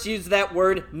first used that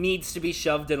word needs to be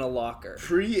shoved in a locker.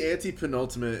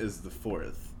 Pre-anti-penultimate is the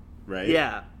fourth, right?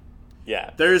 Yeah.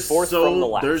 Yeah. There's Fourth from the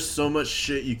left. there's so much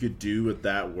shit you could do with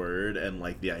that word and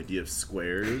like the idea of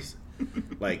squares,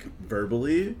 like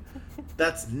verbally.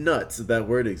 That's nuts that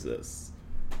word exists.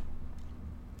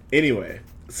 Anyway,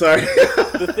 sorry.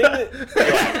 The thing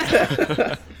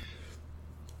that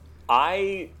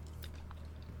I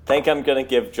think I'm gonna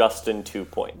give Justin 2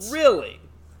 points. Really?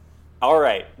 All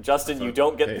right, Justin, you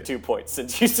don't get Hey. the 2 points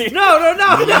since you see. No.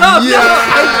 That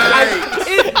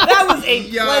was a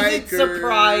pleasant Yikers.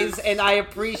 surprise, and I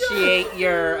appreciate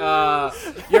your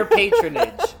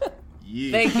patronage.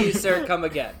 Yeah. Thank you, sir. Come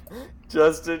again.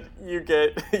 Justin, you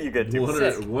get 2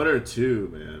 points. One or two,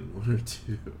 man. One or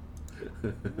two.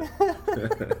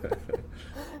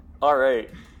 All right,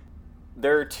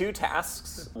 there are 2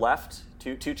 tasks left.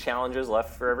 Two challenges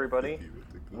left for everybody.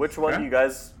 Which one do you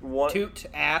guys want? Toot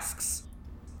asks.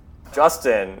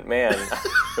 Justin, man,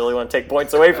 I really want to take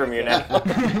points away from you now.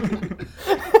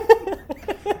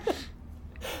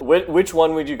 Which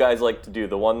one would you guys like to do?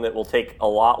 The one that will take a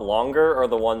lot longer, or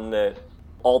the one that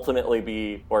ultimately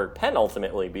be, or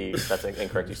penultimately be, that's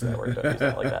incorrect use of that word, don't use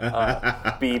that like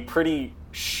that, be pretty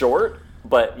short,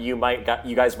 but you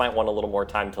guys might want a little more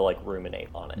time to like ruminate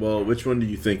on it. Well, which one do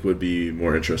you think would be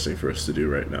more interesting for us to do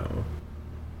right now?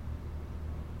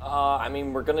 I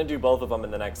mean, we're gonna do both of them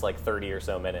in the next like 30 or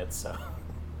so minutes, so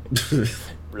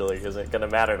really isn't gonna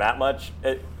matter that much.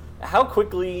 How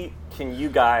quickly can you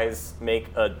guys make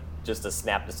just a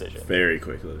snap decision? Very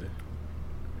quickly.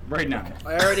 Right now.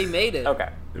 I already made it. Okay.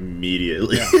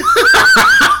 Immediately.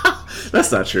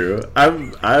 That's not true.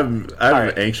 I'm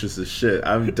right. anxious as shit.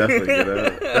 I'm definitely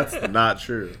gonna. That's not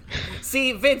true.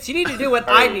 See, Vince, you need to do what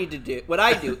I need to do. What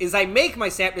I do is I make my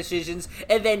snap decisions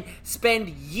and then spend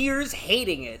years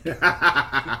hating it and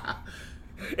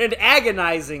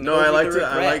agonizing. No, over I like the to.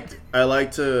 regret. I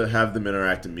like to have them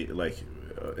interact in me, like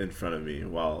in front of me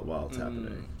while it's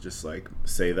happening. Just like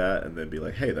say that and then be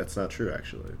like, "Hey, that's not true,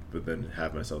 actually." But then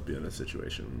have myself be in a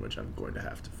situation in which I'm going to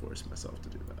have to force myself to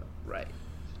do that. Right.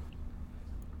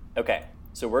 Okay.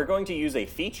 So we're going to use a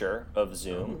feature of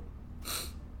Zoom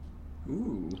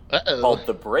Ooh. called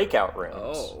the breakout rooms.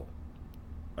 Oh.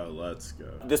 Oh, let's go.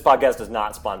 This podcast is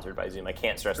not sponsored by Zoom. I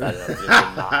can't stress that enough. Zoom did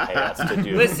not pay us to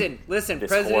do. Listen, This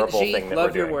President horrible Xi, thing that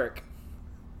love we're your doing. work.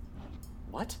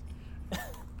 What?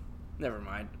 Never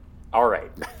mind. All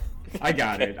right. I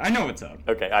got it. I know what's up.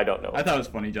 Okay, I don't know. I thought it was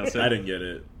funny, Justin. I didn't get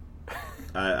it.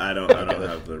 I don't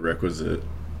have the requisite,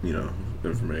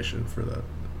 information for that.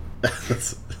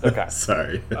 Okay.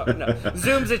 Sorry. No.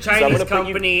 Zoom's a I'm Chinese gonna put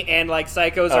you- company, and like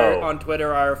psychos Oh. on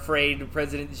Twitter are afraid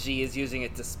President Xi is using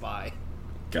it to spy.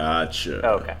 Gotcha.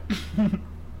 Okay.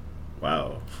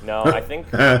 Wow. No, I think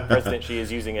President Xi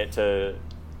is using it to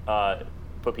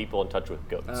put people in touch with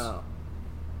goats. Oh.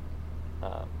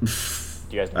 Do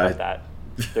you guys know about that?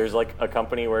 There's like a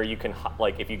company where you can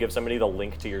if you give somebody the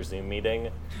link to your Zoom meeting,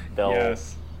 they'll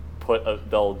Yes.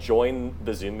 they'll join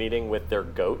the Zoom meeting with their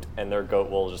goat, and their goat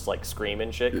will just like scream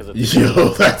and shit because it's Yo,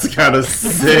 that's kind of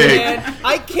sick. Man,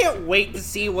 I can't wait to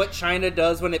see what China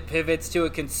does when it pivots to a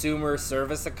consumer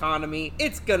service economy.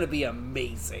 It's gonna be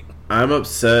amazing. I'm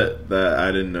upset that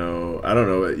I didn't know. I don't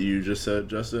know what you just said,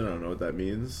 Justin. I don't know what that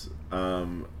means. But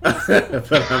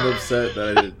I'm upset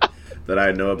that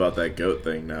I know about that goat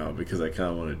thing now because I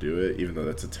kind of want to do it, even though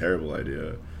that's a terrible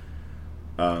idea.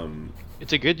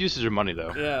 It's a good usage of money,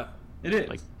 though. Yeah. It is.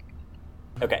 Like-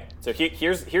 Okay, so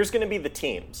here's going to be the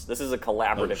teams. This is a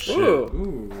collaborative shit. team.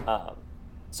 Ooh. Ooh.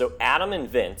 So Adam and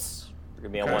Vince are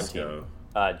going to be on one Casco.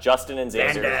 team. Justin and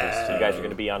Xander, Xander. you guys are going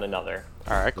to be on another.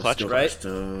 All right, clutch. Let's go, right?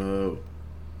 Casco.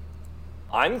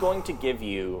 I'm going to give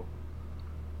you,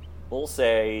 we'll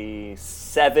say,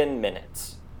 7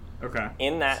 minutes. Okay.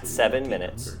 In that It's a 7 lucky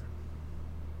minutes, number.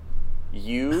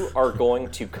 you are going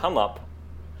to come up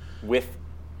with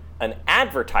an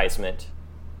advertisement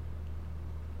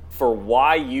for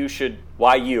why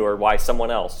you or why someone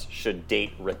else should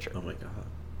date Richard. Oh my god.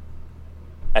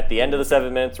 At the end of the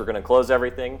 7 minutes, we're going to close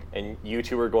everything, and you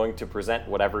two are going to present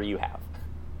whatever you have.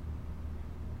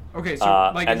 Okay, so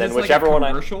like, and is then this whichever like a one I-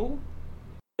 commercial?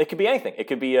 It could be anything. It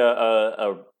could be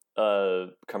a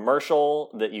commercial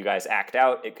that you guys act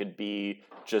out. It could be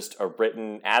just a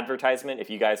written advertisement. If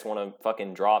you guys want to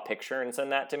fucking draw a picture and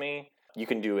send that to me, you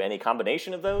can do any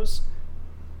combination of those.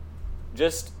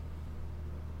 Just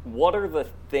what are the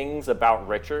things about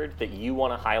Richard that you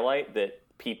want to highlight that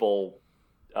people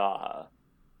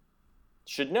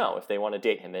should know if they want to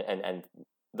date him, and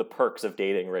the perks of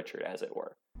dating Richard, as it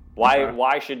were.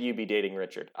 Why should you be dating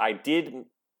Richard? I did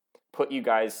put you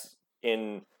guys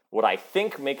in what I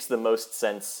think makes the most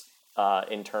sense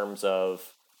in terms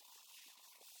of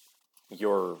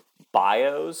your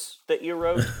bios that you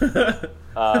wrote.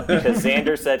 Because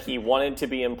Xander said he wanted to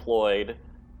be employed,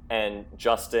 and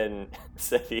Justin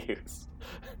said he was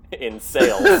in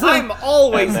sales. I'm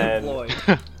always And then-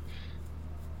 employed.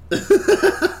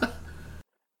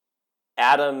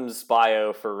 Adam's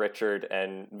bio for Richard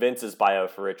and Vince's bio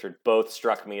for Richard both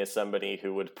struck me as somebody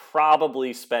who would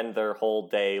probably spend their whole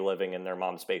day living in their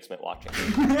mom's basement watching.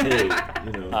 Hey,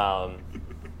 you know,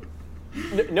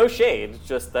 No shade,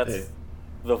 just that's Hey,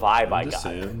 the vibe I I'm just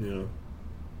got. saying, you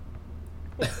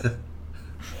know.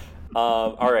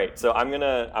 All right, so I'm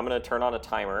gonna turn on a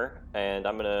timer and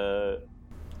I'm gonna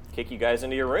kick you guys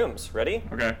into your rooms. Ready?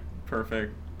 Okay,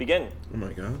 perfect. Begin. Oh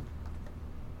my god.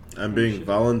 I'm being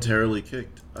voluntarily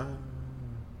kicked.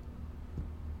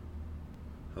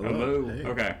 Hello. Hey.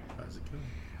 Okay. How's it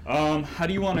going? How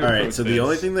do you want to All right, approach so this? the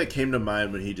only thing that came to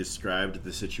mind when he described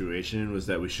the situation was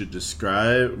that we should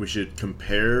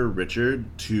compare Richard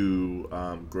to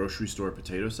grocery store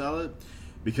potato salad,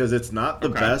 because it's not the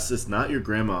Okay. best. It's not your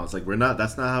grandma's. Like,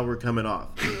 that's not how we're coming off,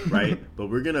 right? But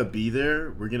we're gonna be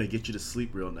there. We're gonna get you to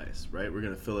sleep real nice, right? We're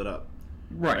gonna fill it up,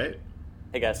 Right.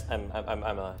 Hey guys, I'm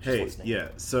just Hey, listening. yeah.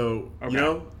 So Okay. you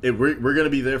know, we're gonna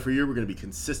be there for you. We're gonna be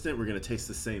consistent. We're gonna taste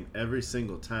the same every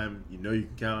single time. You know, you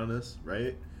can count on us,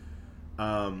 right?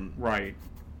 Right.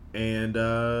 And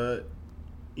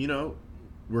you know,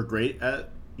 we're great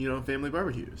at family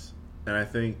barbecues. And I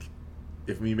think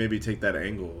if we maybe take that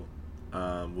angle,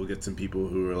 we'll get some people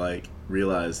who are like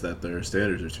realize that their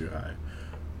standards are too high.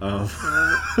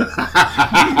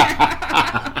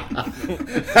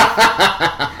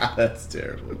 That's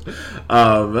terrible.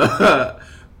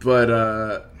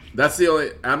 But that's the only.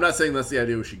 I'm not saying that's the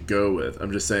idea we should go with.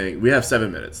 I'm just saying we have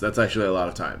 7 minutes. That's actually a lot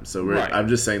of time. So Right. I'm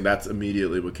just saying that's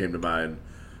immediately what came to mind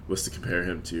was to compare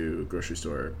him to grocery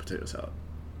store potato salad.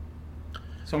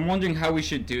 So I'm wondering how we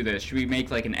should do this. Should we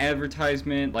make like an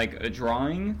advertisement, like a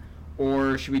drawing,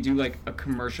 or should we do like a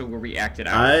commercial where we act it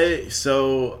out?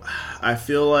 I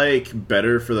feel like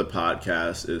better for the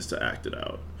podcast is to act it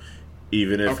out,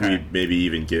 even if Okay. we maybe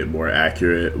even get more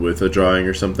accurate with a drawing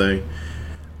or something.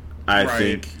 I Right.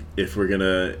 think if we're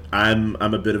gonna, I'm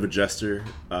a bit of a jester.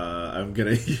 I'm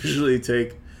gonna usually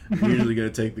take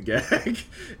the gag.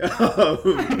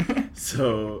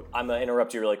 So I'm gonna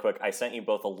interrupt you really quick. I sent you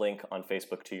both a link on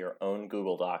Facebook to your own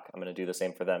Google Doc. I'm gonna do the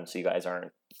same for them, so you guys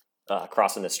aren't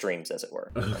crossing the streams, as it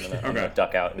were. I'm gonna Okay.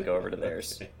 duck out and go over to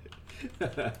theirs.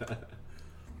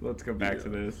 Let's go back to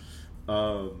this.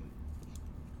 oh,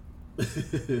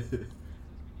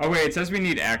 Oh wait, it says we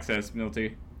need access,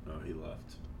 Milty. he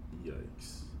left.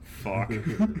 Yikes. Fuck.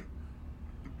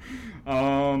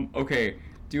 Okay.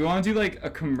 Do you want to do like a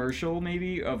commercial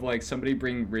maybe of like somebody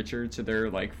bring Richard to their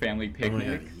like family Oh my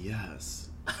picnic? god, yes.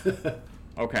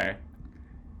 Okay.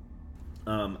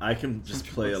 I can just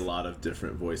play a lot of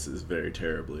different voices very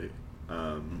terribly.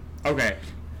 Okay.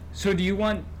 So do you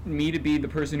want me to be the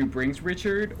person who brings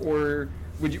Richard, or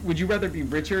would you rather be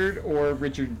Richard or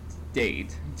Richard's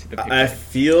date to the picnic? I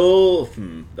feel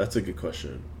that's a good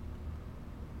question.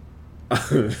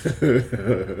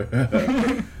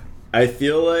 I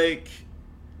feel like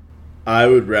I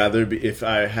would rather be, if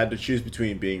I had to choose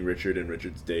between being Richard and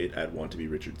Richard's date, I'd want to be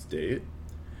Richard's date.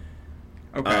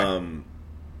 Okay.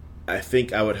 I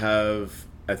think I would have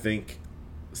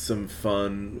some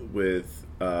fun with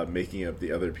making up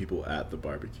the other people at the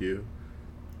barbecue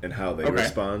and how they Okay,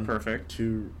 respond perfect.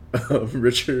 to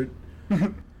Richard.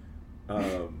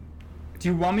 Do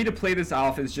you want me to play this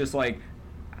off as just like,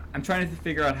 I'm trying to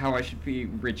figure out how I should be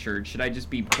Richard. Should I just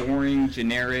be boring,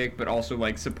 generic, but also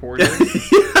like supportive?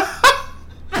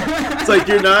 It's like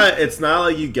it's not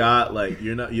like you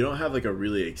don't have like a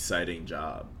really exciting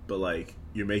job, but like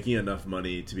you're making enough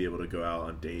money to be able to go out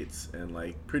on dates and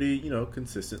like pretty,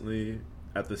 consistently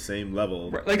at the same level.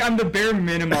 Like I'm the bare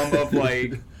minimum of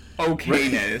like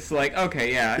okayness. Like,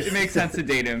 okay, yeah, it makes sense to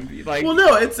date him. Like, Well,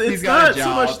 no, it's he's got not a so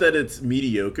job. much that it's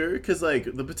mediocre, because like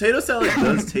the potato salad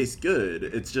does taste good.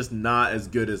 It's just not as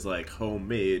good as like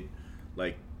homemade,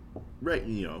 like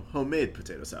homemade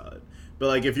potato salad. But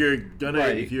like if you're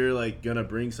gonna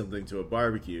bring something to a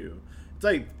barbecue, it's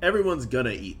like everyone's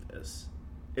gonna eat this.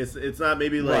 It's not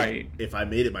maybe like Right. if I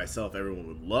made it myself, everyone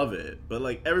would love it, but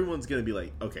like everyone's gonna be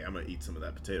like, okay, I'm gonna eat some of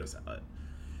that potato salad.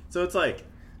 So it's like,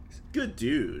 good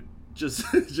dude, just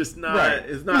not. Right.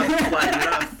 It's not. You're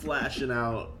not flashing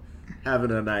out, having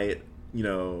a night,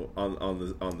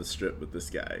 on the strip with this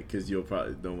guy, because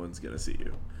no one's gonna see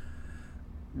you.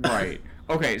 Right.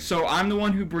 Okay, so I'm the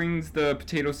one who brings the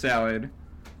potato salad.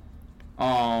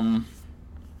 I'm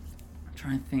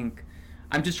trying to think.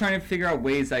 I'm just trying to figure out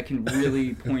ways I can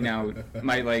really point out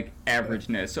my like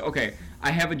averageness. So okay,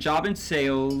 I have a job in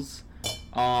sales.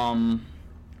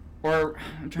 Or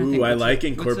I'm trying to think. Ooh, I like what's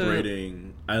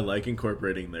incorporating. I like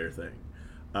incorporating their thing,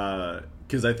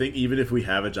 because I think even if we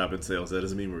have a job in sales, that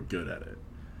doesn't mean we're good at it.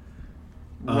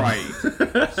 Right.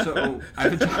 So I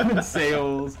have a job in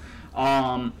sales.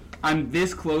 I'm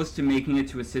this close to making it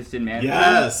to assistant manager.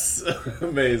 Yes,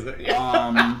 amazing.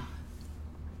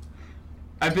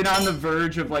 I've been on the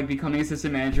verge of like becoming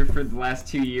assistant manager for the last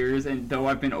 2 years, and though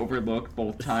I've been overlooked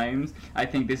both times, I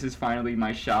think this is finally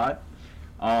my shot.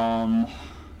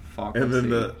 Fuck. And then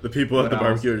the people at What the else?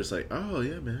 barbecue are just like, oh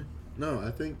yeah, man. No,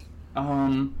 I think.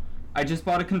 I just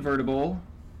bought a convertible.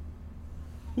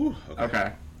 Whew,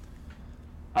 Okay.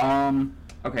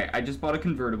 Okay, I just bought a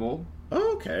convertible.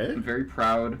 Oh, okay. I'm very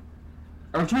proud.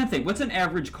 I'm trying to think, what's an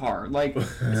average car? Like,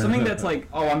 something that's like,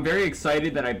 oh, I'm very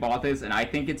excited that I bought this and I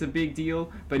think it's a big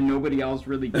deal, but nobody else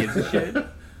really gives a shit.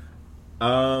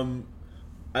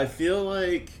 I feel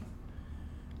like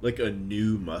a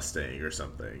new Mustang or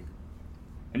something.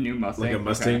 A new Mustang. Like a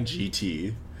Mustang okay.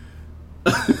 GT.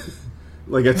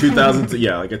 Like a 2000,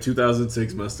 yeah, like a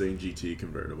 2006 Mustang GT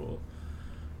convertible.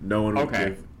 No one would Okay.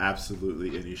 give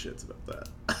absolutely any shits about that.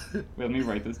 Wait, let me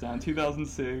write this down.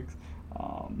 2006,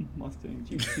 Mustang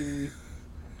GT.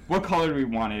 What color do we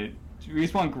want it? Do we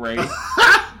just want gray?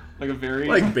 Like a very...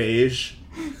 Like beige.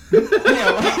 Yeah,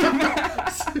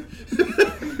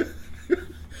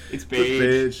 it's beige.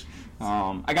 Beige.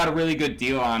 I got a really good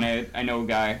deal on it. I know a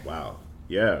guy. Wow.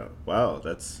 Yeah. Wow.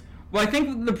 That's. Well, I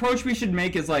think the approach we should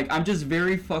make is like, I'm just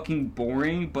very fucking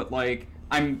boring, but like,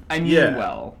 I mean Yeah.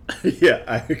 well. Yeah,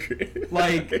 I agree.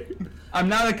 Like, I'm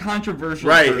not a controversial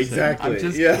Right. person. Exactly. I'm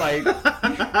just yeah. like...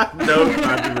 No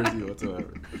controversy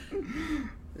whatsoever.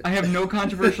 I have no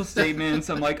controversial statements.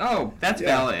 I'm like, oh, that's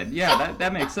Yeah. valid. Yeah,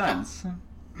 that makes sense.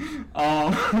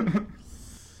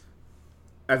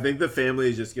 I think the family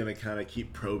is just gonna kind of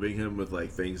keep probing him with like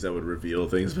things that would reveal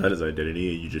things about his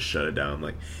identity, and you just shut it down.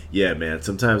 Like, yeah, man.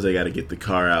 Sometimes I got to get the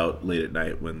car out late at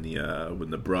night when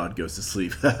the broad goes to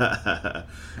sleep, and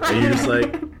you're just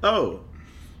like, oh,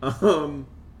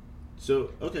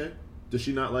 so okay. Does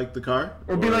she not like the car?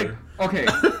 Or be like, okay,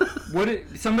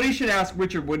 somebody should ask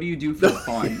Richard, what do you do for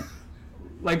fun?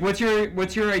 Like, what's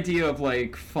your idea of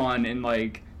like fun and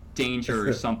like danger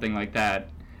or something like that?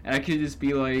 And I could just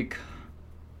be like,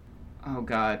 oh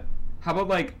god, how about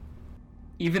like,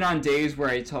 even on days where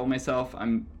I tell myself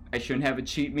I shouldn't have a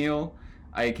cheat meal,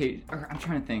 I'm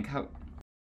trying to think how.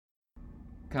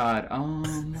 God,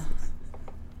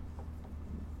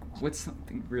 what's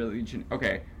something really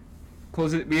okay.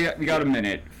 Close it. We got a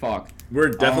minute. Fuck. We're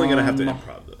definitely gonna have to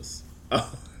improv this. Oh,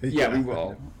 Yeah, we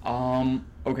will.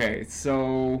 Okay,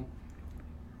 so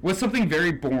what's something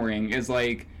very boring is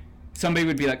like somebody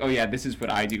would be like, "Oh yeah, this is what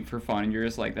I do for fun," and you're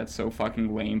just like, "That's so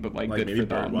fucking lame," but like good maybe for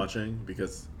bird them. watching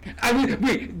because I mean,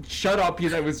 wait, shut up,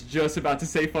 because I was just about to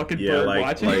say fucking yeah, bird like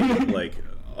watching. like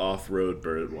off-road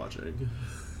bird watching.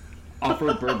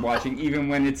 Off-road bird watching, even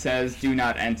when it says "do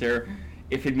not enter,"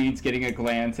 if it means getting a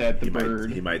glance at the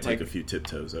bird. He might take like, a few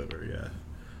tiptoes over. Yeah.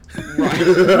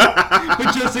 Right.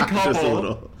 But just a couple. Just a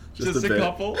little. Just a bit.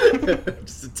 couple.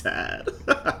 Just a tad.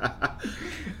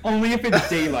 Only if it's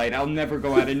daylight. I'll never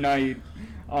go out at night.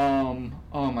 Oh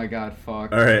my god,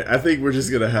 fuck. All right, I think we're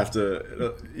just gonna have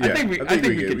to. Yeah, I think we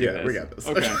can do yeah, this. we got this.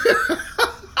 Okay.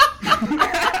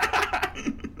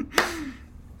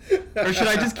 Or should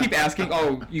I just keep asking?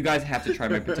 Oh, you guys have to try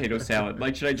my potato salad.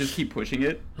 Like, should I just keep pushing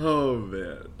it? Oh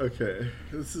man. Okay,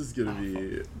 this is gonna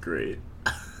be great.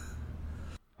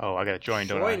 Oh, I gotta join,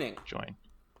 don't Joining. I? Join.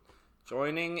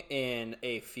 Joining in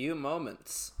a few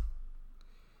moments.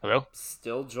 Hello?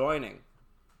 Still joining.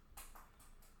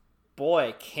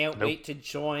 Boy, can't Nope. wait to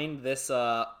join this,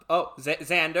 Oh,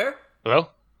 Xander? Hello?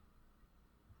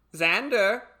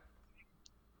 Xander?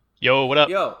 Yo, what up?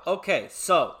 Yo, okay,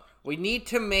 so, we need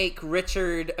to make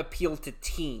Richard appeal to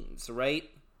teens, right?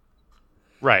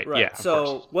 Right, Right. yeah. of So,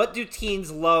 course. what do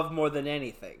teens love more than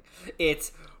anything?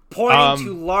 It's pointing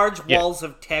to large yeah. walls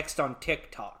of text on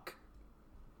TikTok.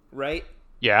 Right?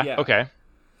 Yeah, yeah. okay.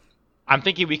 I'm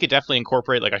thinking we could definitely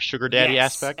incorporate like a sugar daddy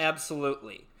Yes, aspect.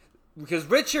 Absolutely. Because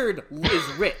Richard is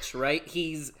rich, right?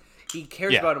 He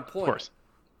cares Yeah, about of employment. course.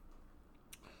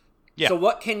 Yeah. So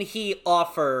what can he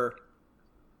offer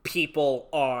people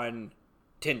on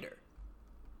Tinder?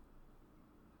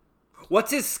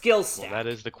 What's his skill Well, set? that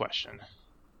is the question.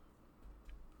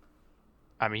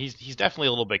 I mean, he's definitely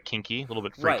a little bit kinky, a little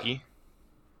bit freaky. Right.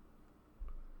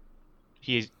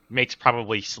 He makes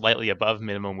probably slightly above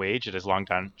minimum wage at his Long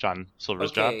John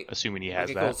Silver's job, Okay. assuming he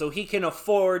has Okay, that. cool. So he can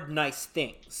afford nice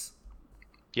things.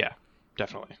 Yeah,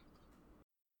 definitely.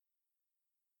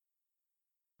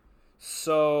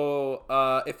 So,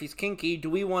 if he's kinky, do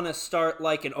we want to start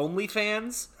like an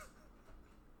OnlyFans?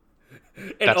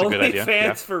 An That's a good idea, OnlyFans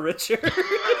yeah. for Richard?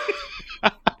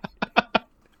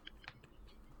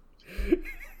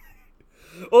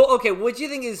 Well, okay, what do you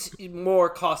think is more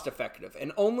cost effective?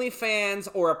 An OnlyFans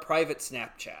or a private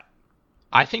Snapchat?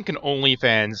 I think an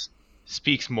OnlyFans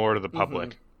speaks more to the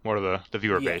public, more to the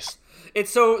viewer base.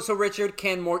 It's so Richard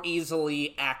can more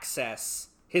easily access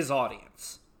his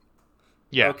audience.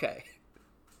 Yeah. Okay.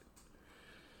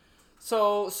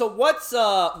 So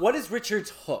what is Richard's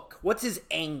hook? What's his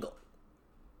angle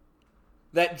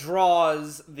that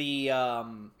draws the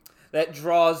audience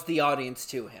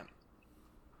to him?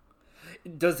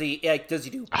 Does he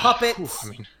do puppets?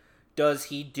 Does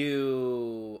he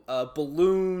do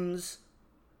balloons?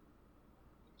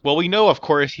 Well, we know, of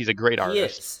course, he's a great He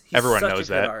artist. is. He's Everyone such a knows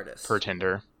good that artist. per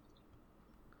Tinder.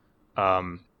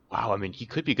 Wow, I mean, he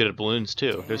could be good at balloons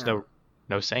too. Damn. There's no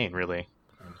saying really.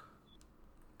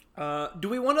 Do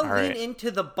we want to All lean right.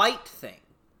 into the bite thing?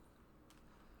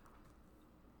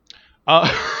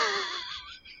 I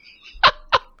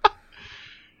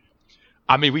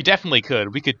mean, we definitely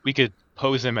could. We could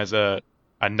pose him as a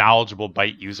knowledgeable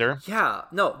bite user. Yeah,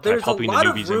 no, there's a helping the lot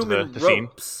of newbies room into in the scene.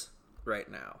 ropes right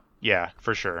now. Yeah,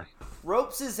 for sure.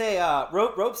 Ropes is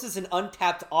an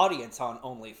untapped audience on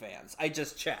OnlyFans. I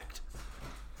just checked.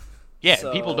 Yeah,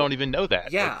 So- people don't even know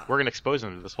that. Yeah. Like, we're gonna expose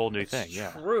them to this whole new thing. Yeah.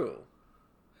 True.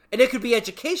 And it could be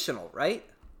educational, right?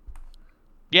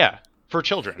 Yeah, for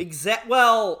children.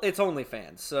 Well, it's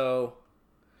OnlyFans, so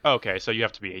Okay, so you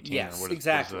have to be 18. Yes, or what is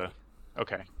exactly.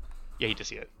 Okay. You hate to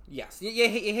see it. yes, you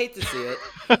hate to see it.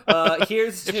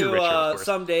 Here's If you're to Richard, of course.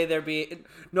 someday there be.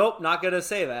 Nope, not gonna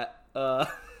say that.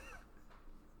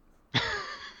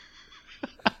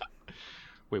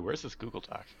 Wait, where's this Google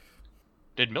Doc?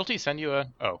 Did Milty send you a...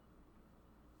 Oh.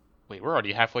 Wait, we're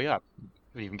already halfway up.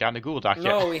 We haven't even gotten a Google Doc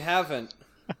No, yet. we haven't.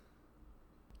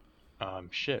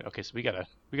 Shit. Okay, so we gotta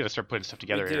start putting stuff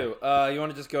together We here. do. You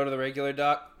want to just go to the regular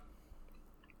doc?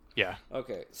 Yeah.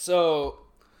 Okay, so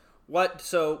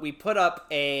so we set up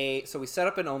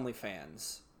an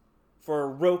OnlyFans for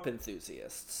rope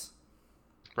enthusiasts.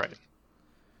 Right.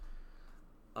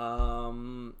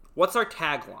 What's our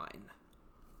tagline?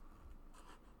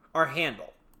 Our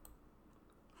handle.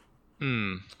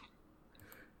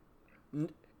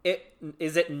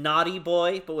 Is it Naughty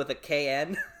Boy but with a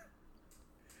KN?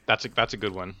 That's a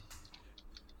good one.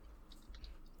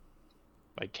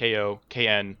 Like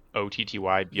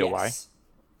KOKNOTTYBOY. Yes.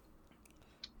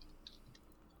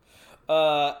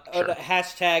 Sure.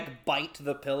 Hashtag bite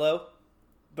the pillow,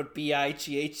 but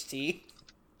BIGHT.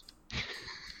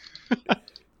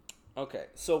 Okay,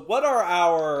 so what are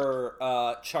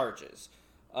our charges?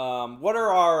 What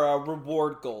are our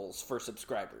reward goals for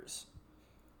subscribers?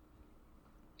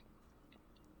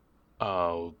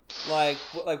 Oh, Like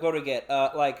what do we get?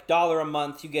 Like $1 a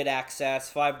month, you get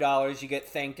access. $5, you get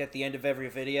thanked at the end of every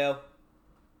video.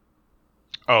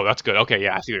 oh, that's good. Okay,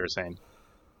 yeah, I see what you're saying.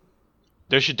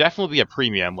 There should definitely be a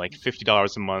premium, like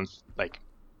 $50 a month, like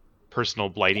personal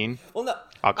blighting. Well, no,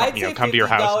 I'll come, I'd say come to your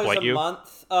house, $50 blight a you.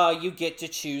 month. You get to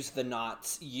choose the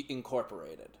knots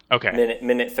incorporated. Okay.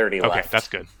 Minute 30 Okay, left. that's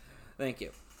good. Thank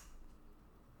you.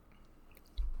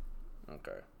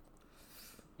 Okay.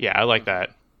 Yeah, I like that.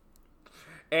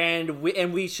 And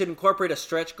we should incorporate a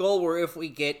stretch goal where if we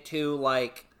get to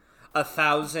like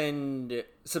 1,000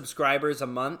 subscribers a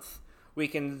month, we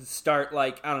can start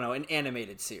like, I don't know, an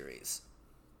animated series.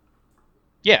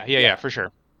 Yeah, for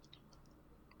sure.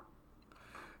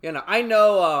 You know, I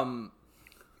know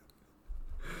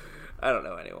I don't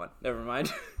know anyone. Never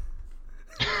mind.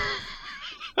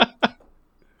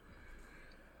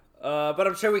 But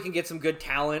I'm sure we can get some good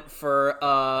talent for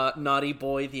Naughty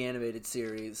Boy the animated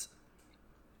series.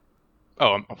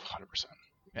 Oh, 100%.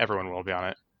 Everyone will be on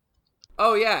it.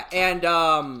 Oh yeah, and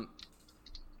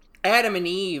Adam and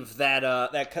Eve,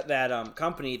 that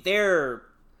company, they're,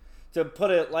 to put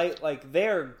it like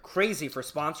they're crazy for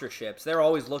sponsorships. They're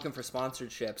always looking for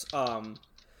sponsorships.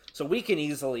 So we can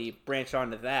easily branch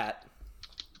onto that.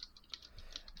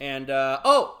 And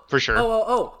For sure.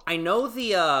 I know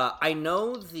the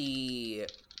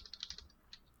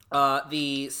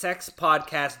sex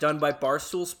podcast done by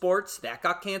Barstool Sports that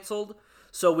got canceled.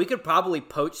 So we could probably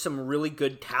poach some really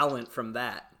good talent from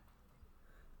that.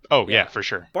 Oh, yeah, for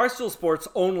sure. Barstool Sports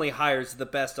only hires the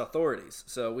best authorities,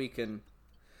 so we can.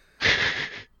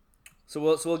 So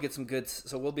we'll get some good.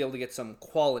 So we'll be able to get some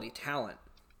quality talent.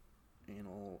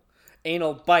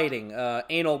 Anal biting.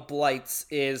 Anal blights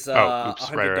is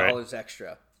 $100 right.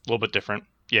 extra. A little bit different.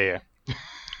 Yeah. Do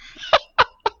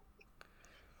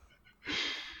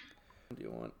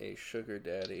you want a sugar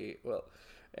daddy? Well,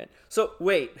 So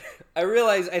wait,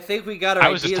 I think we got our I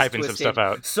was ideas just typing some twisted. stuff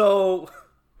out. So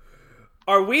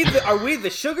are we the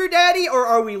sugar daddy, or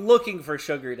are we looking for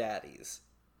sugar daddies?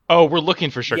 Oh, we're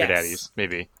looking for sugar Yes. daddies,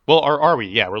 maybe. Well, or are we?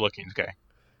 Yeah, we're looking. Okay.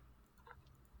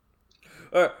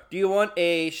 Or do you want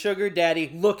a sugar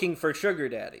daddy looking for sugar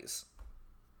daddies?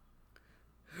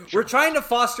 We're trying to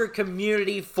foster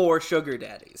community for sugar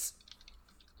daddies.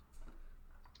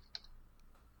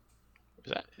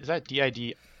 Is that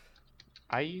DID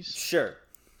IEs? Sure.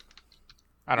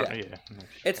 I don't know. Yeah. Yeah.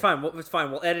 It's fine. It's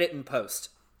fine. We'll edit it in post.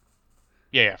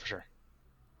 Yeah, for sure.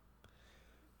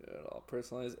 All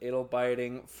personalized, anal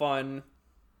biting, fun,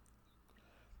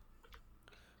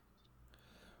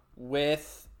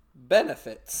 with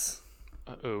benefits.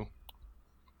 Ooh.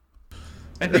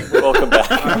 I think we're Welcome back.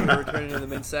 We're returning to the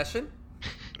mid session.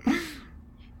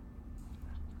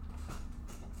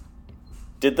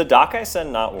 Did the doc I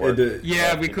sent not work?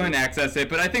 Yeah, we couldn't access it,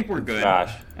 but I think we're good.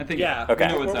 Gosh. I think Yeah. Okay.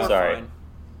 we know what's we're up. Sorry. fine.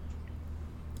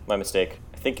 My mistake.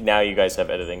 I think now you guys have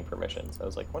editing permissions. I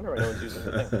was like, wonder why no one's using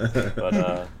the thing.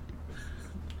 But,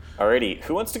 alrighty.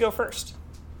 Who wants to go first?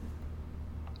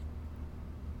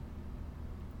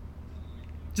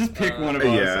 Just pick one of us.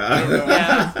 yeah. I don't know.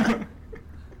 Yeah.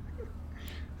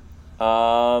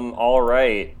 All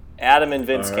right. Adam and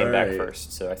Vince All came back right.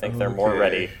 first, so I think they're more Okay.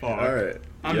 ready. Fuck. All right.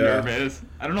 I'm Yeah. nervous.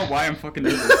 I don't know why I'm fucking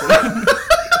nervous. Like,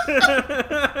 I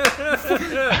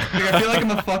feel like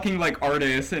I'm a fucking like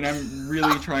artist, and I'm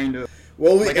really trying to.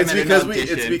 Well, Like I'm it's at an because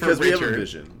audition for we have a Richard.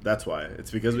 vision. That's why.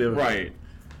 It's because we have a Right.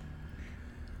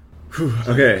 vision. Whew,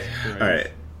 okay. Right. All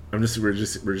right. We're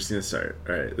just gonna start.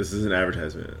 All right. This is an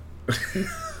advertisement.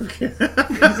 Okay.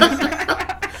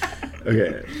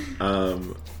 Okay.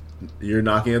 You're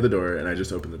knocking at the door, and I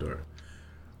just opened the door.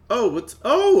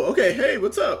 Okay. Hey,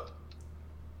 what's up?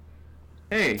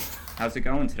 Hey, how's it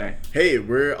going today? Hey,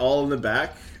 we're all in the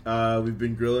back. We've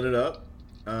been grilling it up.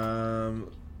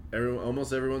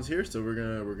 Almost everyone's here, so we're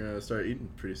gonna start eating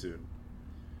pretty soon.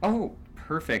 Oh,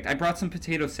 perfect. I brought some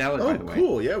potato salad, by Oh, the way.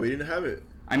 cool. Yeah, we didn't have it.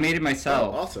 I made it Oh,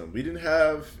 myself. awesome. We didn't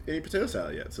have any potato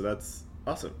salad yet, so that's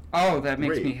awesome. Oh, that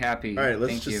makes Great. me happy. All right,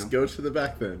 let's Thank just you. go to the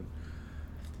back then.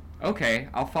 Okay,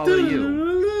 I'll follow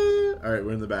you. All right,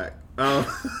 we're in the back. All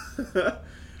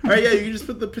right, yeah, you can just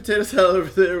put the potato salad over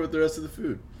there with the rest of the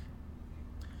food.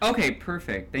 Okay,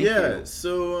 perfect. Thank Yeah. you.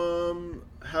 So,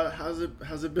 how's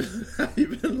it been? How you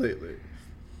been lately?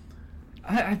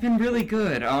 I've been really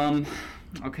good.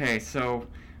 Okay, so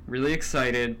really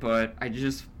excited, but I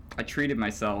treated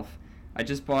myself. I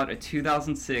just bought a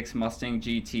 2006 Mustang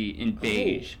GT in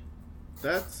beige.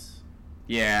 That's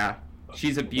Yeah,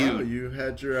 she's a beaut. wow. You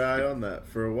had your eye on that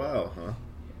for a while, huh?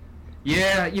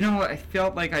 Yeah, you know, I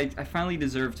felt like I finally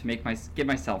deserved to give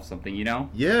myself something, you know?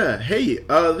 Yeah. Hey,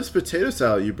 this potato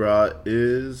salad you brought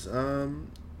is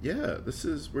this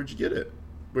is where'd you get it?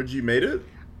 Where'd you made it?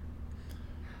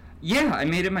 Yeah, I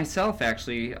made it myself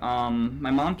actually. My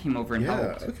mom came over and Yeah.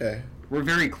 helped. Okay. We're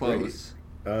very close.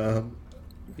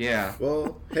 Yeah.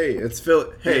 Well, hey,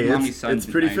 Hey, Mommy's it's son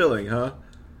pretty tonight. filling, huh?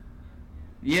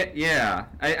 Yeah.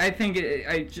 I think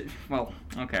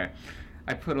okay.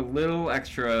 I put a little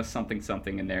extra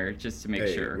something in there just to make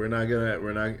Hey, sure.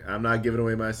 I'm not giving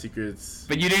away my secrets.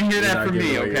 But you didn't hear We're that not from giving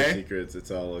me, away your okay? secrets.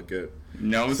 It's all good.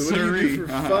 No, So what do you sirree. do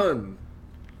for fun?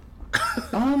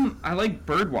 I like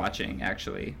bird watching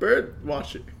actually. Bird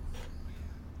watching.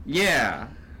 Yeah.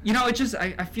 You know, it just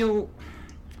I feel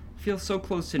so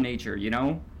close to nature, you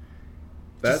know?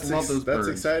 That's love those that's birds.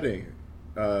 exciting.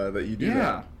 That you do Yeah.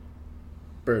 that.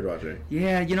 Bird watching.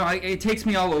 Yeah, you know, it takes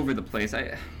me all over the place.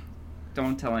 I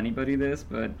don't tell anybody this,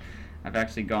 but I've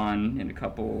actually gone in a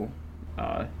couple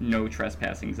no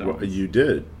trespassing zones. Well, you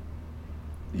did.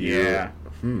 Yeah.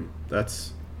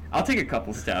 That's I'll take a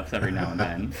couple steps every now and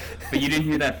then, but you didn't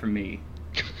hear that from me.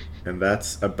 and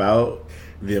that's about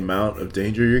the amount of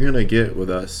danger you're gonna get with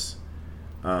us,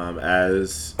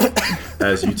 as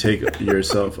you take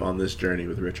yourself on this journey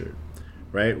with Richard.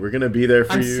 Right? We're gonna be there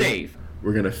for I'm you. safe.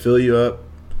 We're gonna fill you up.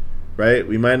 Right?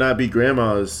 We might not be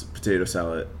grandma's potato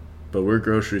salad, but we're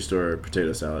grocery store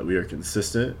potato salad. We are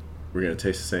consistent. We're gonna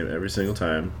taste the same every single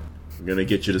time. We're gonna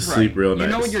get you to sleep Right. real nice.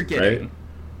 You know what you're getting.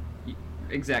 Right?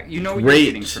 Exactly. You know what Great.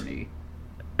 you're getting from me.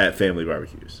 At family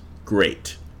barbecues.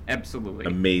 Great. Absolutely.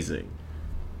 Amazing.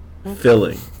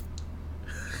 Filling.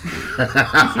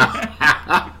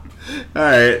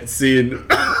 Alright, scene.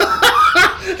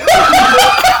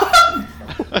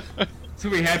 So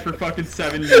we had for fucking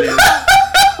 7 minutes.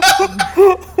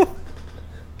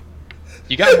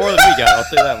 You got more than we got, I'll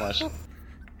say that much.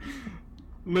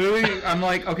 Literally, I'm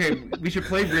like, okay, we should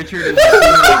play Richard as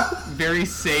being, like, very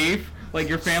safe. Like,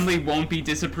 your family won't be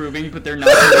disapproving, but they're not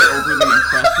going to be overly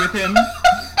impressed with him.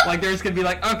 Like, they're just gonna be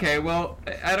like, okay, well,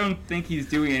 I don't think he's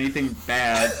doing anything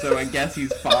bad, so I guess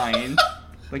he's fine.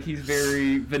 Like, he's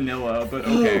very vanilla, but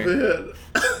okay. Oh,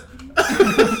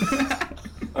 man.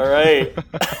 All right.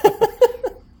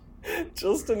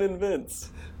 Justin and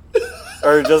Vince.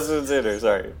 Or Justin and Xander,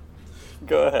 sorry.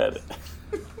 Go ahead.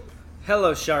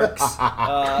 Hello, sharks.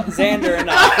 Xander and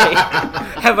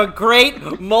I have a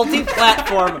great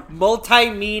multi-platform,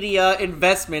 multimedia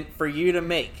investment for you to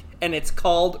make, and it's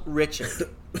called Richard.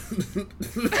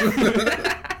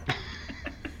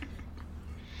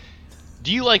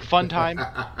 Do you like fun time?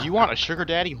 Do you want a sugar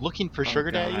daddy looking for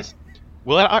sugar God. daddies?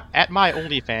 Well, at my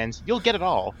OnlyFans, you'll get it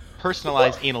all.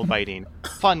 Personalized anal biting,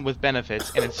 fun with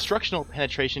benefits, and instructional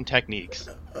penetration techniques.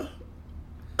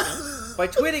 By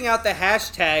tweeting out the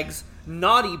hashtags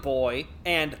Naughty Boy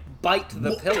and Bite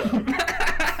the Pillow.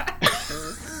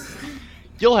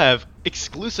 You'll have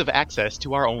exclusive access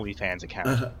to our OnlyFans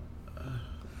account.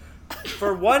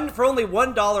 For only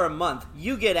 $1 a month,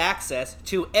 you get access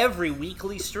to every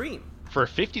weekly stream. For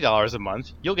 $50 a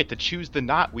month, you'll get to choose the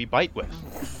knot we bite with.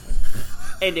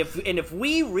 And if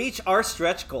we reach our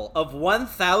stretch goal of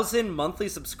 1,000 monthly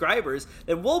subscribers,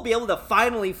 then we'll be able to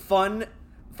finally fund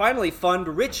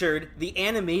Richard the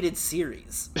animated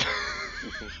series.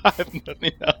 I have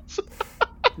nothing else.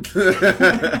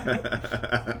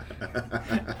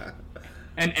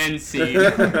 An end scene.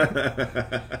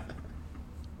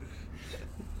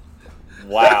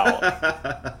 Wow.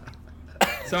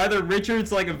 So either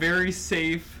Richard's like a very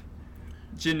safe,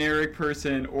 generic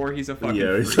person, or he's a fucking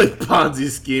Yeah, he's freak. like Ponzi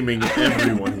scheming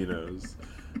everyone he knows.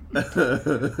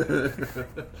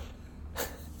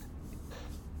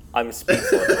 I'm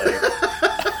speechless.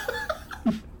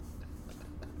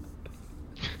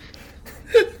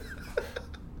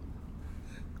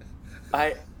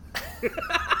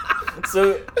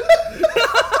 So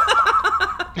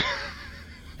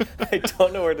I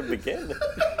don't know where to begin.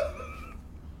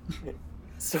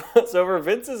 So for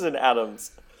Vince's and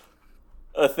Adams,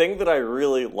 a thing that I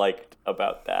really liked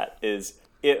about that is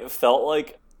it felt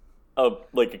like a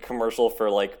commercial for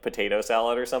like potato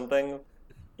salad or something,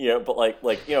 but like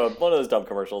one of those dumb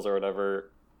commercials or whatever.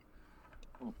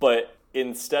 But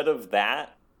instead of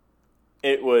that,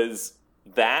 it was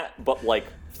that, but like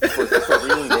for 3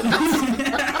 minutes.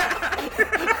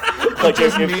 Like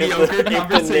Just if mediocre the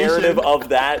conversation. narrative of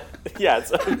that, yeah.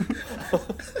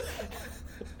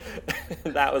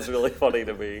 That was really funny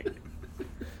to me.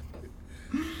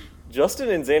 Justin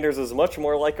and Xander's was much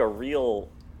more like a real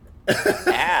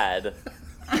ad.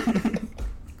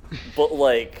 But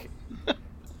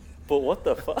what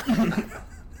the fuck?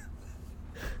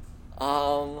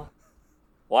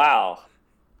 Wow.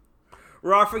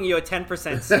 We're offering you a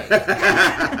 10% stake.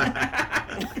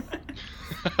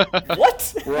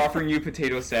 What? We're offering you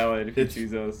potato salad if you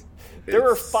choose those. There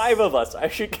are 5 of us. I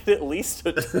should get at least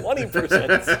a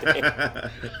 20% stake.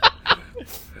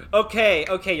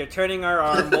 Okay, you're turning our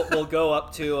arm. We'll go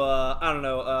up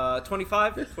to,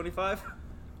 25? 25?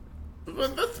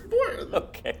 But that's important.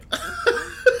 Okay.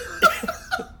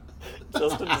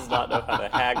 Justin does not know how to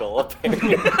haggle,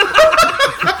 apparently.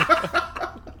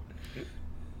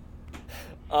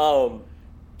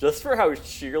 Just for how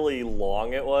sheerly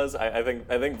long it was, I think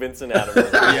Vince and Adam.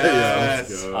 Yes.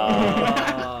 let's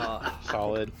go.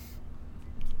 Solid.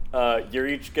 You're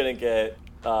each gonna get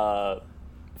 5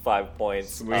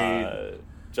 points. Sweet.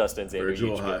 Justin, Xander, you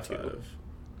Virtual each high get 2. five.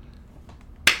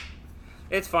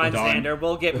 It's fine, Done. Xander.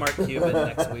 We'll get Mark Cuban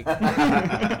next week.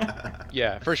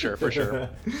 Yeah, for sure.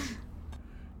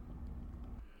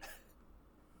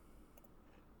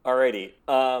 Alrighty.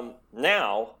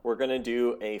 Now we're gonna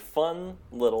do a fun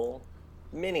little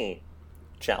mini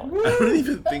challenge. I don't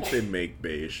even think they make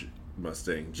beige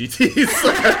Mustang GTs.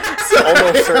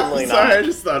 Almost certainly not. Sorry, I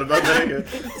just thought about that again.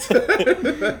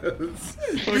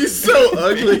 It'd be so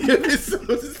ugly. It'd be so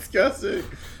disgusting.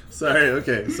 Sorry.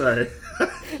 Okay. Sorry.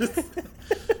 It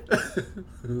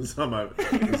was on my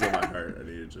heart. I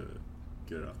needed to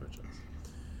get it off my chest.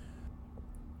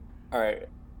 All right.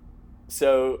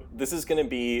 So this is going to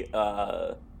be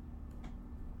a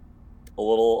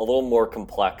little more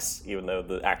complex, even though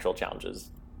the actual challenges,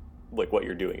 like what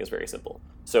you're doing, is very simple.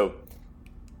 So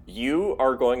you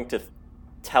are going to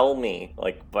tell me,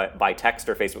 like by text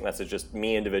or Facebook message, just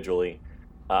me individually.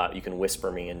 You can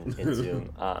whisper me in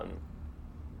Zoom.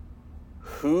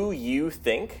 Who you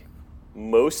think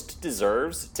most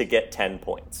deserves to get 10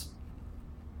 points?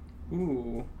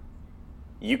 Ooh.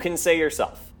 You can say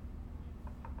yourself.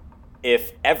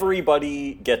 If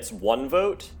everybody gets 1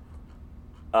 vote,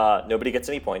 nobody gets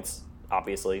any points,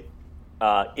 obviously.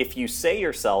 If you say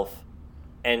yourself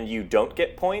and you don't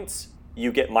get points,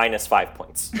 you get -5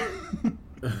 points.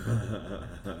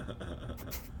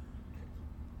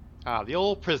 The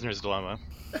old prisoner's dilemma.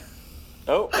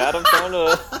 Oh, Adam found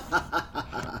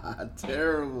a...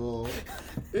 Terrible.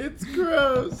 It's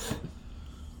gross.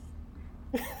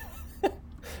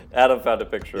 Adam found a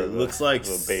picture It of looks a, like of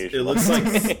a beige it one. looks like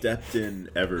stepped in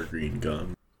evergreen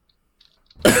gum.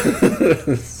 All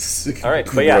right,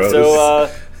 but yeah, Gross. so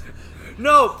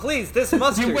No, please, this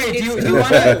mustard. Wait, do it's you want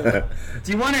cold.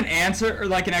 do you want an answer or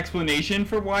like an explanation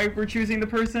for why we're choosing the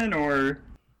person, or?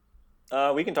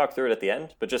 we can talk through it at the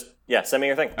end, but just send me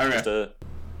your thing. Okay. Just a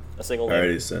single I name.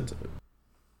 already sent it.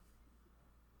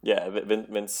 Yeah,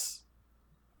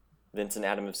 Vince and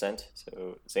Adam have sent.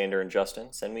 So Xander and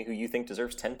Justin, send me who you think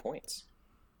deserves 10 points.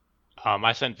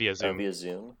 I sent via Zoom. Via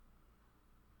Zoom.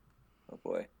 Oh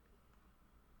boy.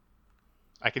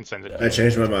 I can send it. I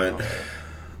changed my mind.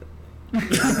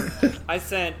 I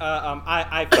sent.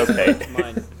 I Okay.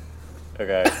 mine.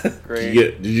 Okay, great.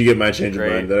 Did you get my change of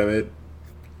Great. mind that I made?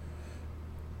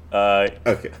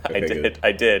 Okay. I did. Good.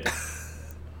 I did.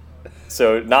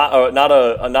 So not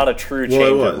a true Well, it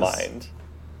change of was. mind.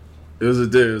 It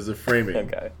was a framing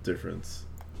Okay. difference.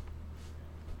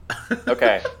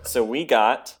 Okay, so we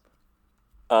got.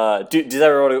 Does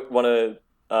everyone want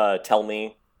to tell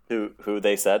me who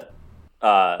they said?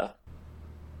 Oh,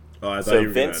 I thought So, you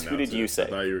were Vince, gonna who did announce you it. say? I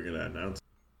thought you were gonna announce it.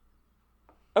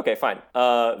 Okay, fine.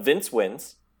 Vince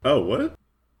wins. Oh, what?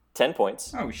 10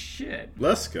 points. Oh shit!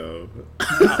 Let's go.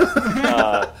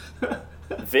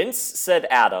 Vince said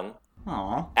Adam.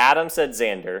 Aw. Adam said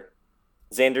Xander.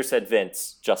 Xander said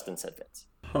Vince. Justin said Vince.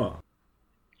 Huh.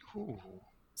 Ooh.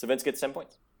 So Vince gets 10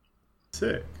 points.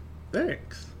 Sick.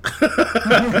 Thanks.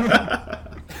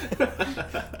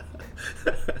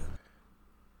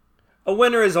 A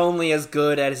winner is only as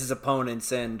good as his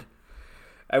opponents, and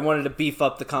I wanted to beef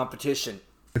up the competition.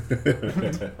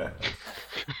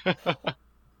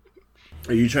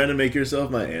 Are you trying to make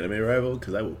yourself my anime rival?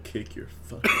 Because I will kick your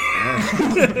fucking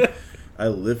ass. I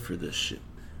live for this shit.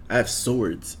 I have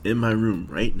swords in my room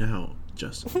right now,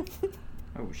 Justin.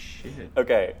 Oh shit!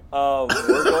 Okay,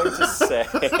 we're going to say,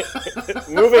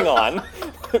 moving on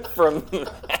from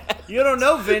You don't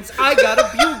know, Vince, I got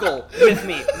a bugle with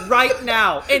me right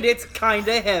now, and it's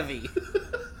kinda heavy.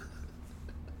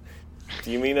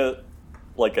 Do you mean a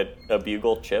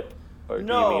bugle chip? Or do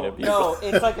you mean a bugle? No,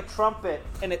 it's like a trumpet,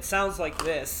 and it sounds like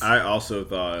this. I also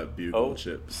thought bugle Oh.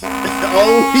 chips.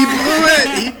 Oh, he blew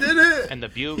it! He did it! And the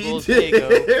bugles, He they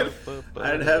did. go.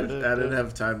 I didn't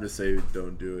have time to say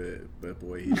don't do it, but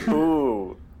boy, he did it.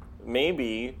 Ooh,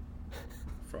 maybe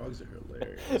Frogs are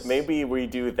hilarious. maybe we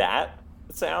do that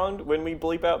sound when we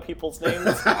bleep out people's names.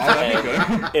 that'd be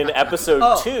And in episode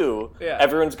Oh, 2, yeah.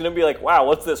 everyone's gonna be like, "Wow,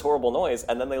 what's this horrible noise?"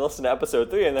 And then they listen to episode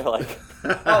 3, and they're like,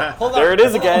 Oh, hold on. "There it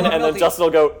is hold on, again." hold on, And then Milty. Justin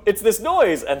will go, "It's this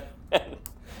noise," and then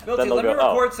Milty, they'll let me go,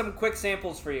 "Oh." record some quick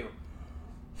samples for you.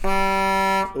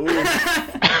 Ooh.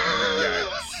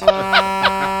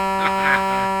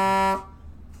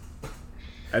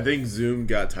 I think Zoom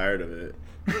got tired of it.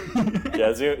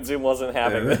 Yeah, Zoom wasn't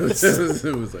having It this.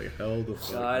 was like, hell the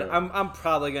fuck God, no. I'm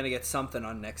probably gonna get something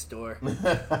on next door.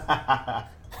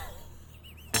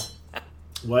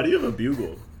 Why do you have a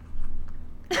bugle?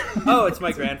 Oh, it's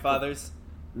my grandfather's.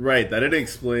 Right, that didn't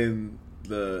explain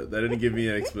that didn't give me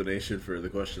an explanation for the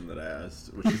question that I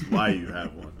asked, which is why you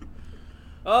have one.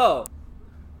 Oh,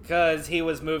 because he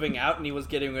was moving out and he was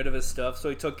getting rid of his stuff, so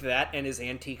he took that and his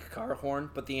antique car horn,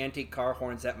 but the antique car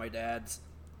horn's at my dad's.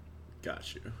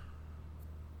 Got you.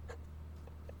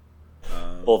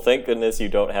 Well, thank goodness you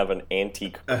don't have an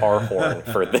antique car horn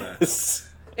for this.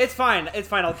 It's fine. It's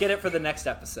fine. I'll get it for the next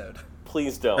episode.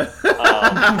 Please don't.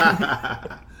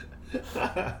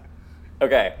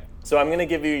 Okay, so I'm gonna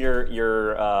give you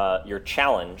your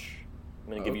challenge.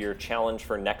 I'm gonna give you your challenge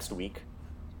for next week,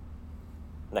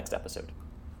 next episode.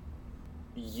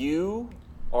 You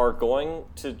are going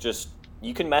to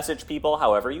you can message people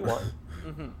however you want.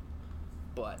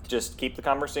 But Just keep the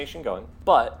conversation going.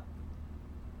 But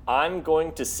I'm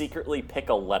going to secretly pick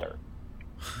a letter.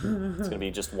 It's going to be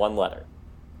just one letter.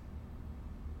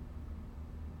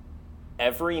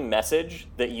 Every message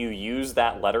that you use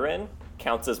that letter in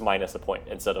counts as minus a point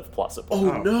instead of plus a point.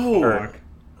 Oh, no! Fuck.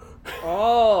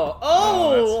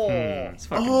 oh, That's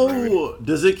fucking rude. Oh,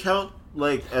 does it count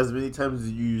like as many times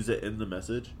as you use it in the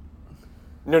message?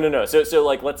 No. So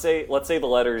like let's say the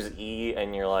letter's E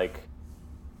and you're like,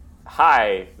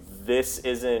 "Hi, this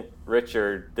isn't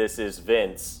Richard, this is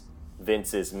Vince.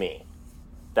 Vince is me."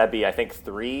 That'd be I think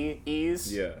 3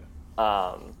 E's. Yeah.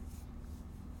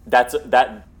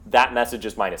 That message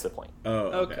is minus a point. Oh,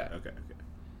 okay. Okay. Okay.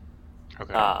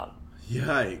 Okay. Um,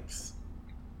 Yikes.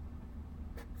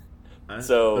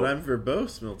 So- but I'm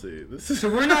verbose, Milty. This is So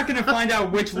we're not going to find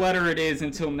out which letter it is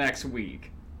until next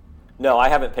week. No, I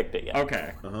haven't picked it yet.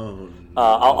 Okay. Oh, no.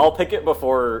 I'll pick it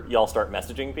before y'all start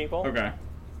messaging people. Okay.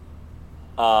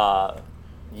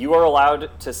 You are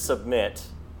allowed to submit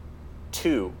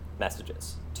 2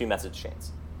 messages, 2 message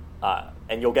chains,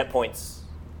 and you'll get points.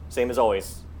 Same as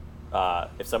always.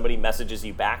 If somebody messages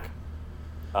you back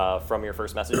from your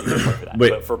first message, you get a point for that. Wait.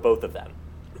 But for both of them,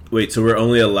 Wait, so we're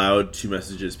only allowed 2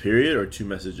 messages, period, or 2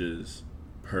 messages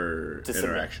per To submit.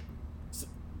 interaction?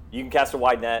 you can cast a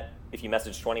wide net. If you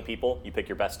message 20 people, you pick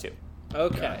your best 2.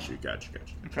 Okay. Gotcha.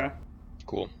 Okay.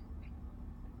 Cool.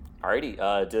 Alrighty.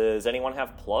 Does anyone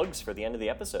have plugs for the end of the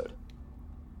episode?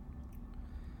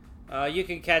 You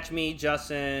can catch me,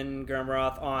 Justin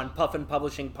Gurmroth, on Puffin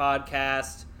Publishing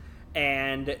Podcast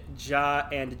and Jan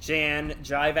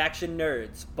Jive Action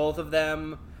Nerds. Both of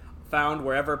them found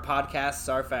wherever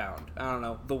podcasts are found. I don't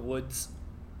know, the woods.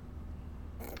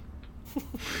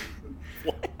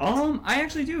 I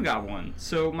actually do got one.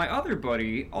 So my other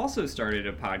buddy also started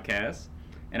a podcast,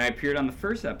 and I appeared on the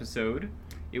first episode.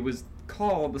 It was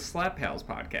called the Slap Pals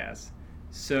Podcast.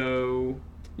 So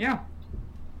yeah,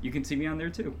 you can see me on there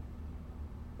too.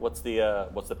 What's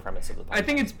the premise of the podcast? I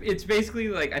think it's basically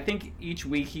like, I think each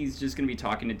week he's just gonna be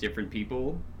talking to different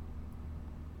people,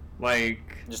 like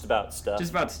Just about stuff.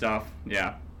 just about stuff.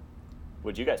 Yeah,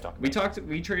 What'd you guys talk about?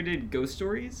 we traded ghost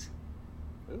stories.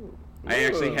 Ooh. I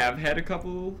actually have had a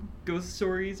couple ghost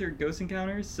stories or ghost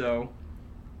encounters, so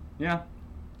yeah.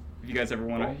 If you guys ever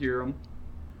want to Cool. hear them.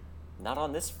 Not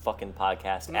on this fucking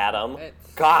podcast, Adam. it's-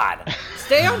 God.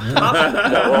 Stay on top of it.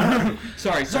 No,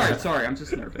 Sorry. I'm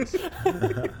just nervous.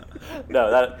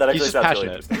 no, that actually just sounds really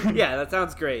passionate. interesting. Yeah, that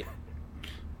sounds great.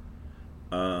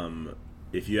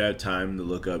 If you had time to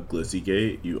look up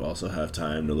Glizzygate, you also have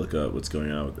time to look up what's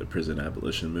going on with the prison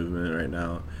abolition movement right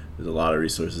now. There's a lot of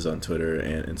resources on Twitter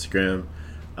and Instagram.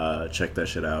 Check that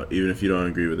shit out. Even if you don't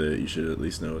agree with it, you should at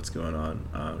least know what's going on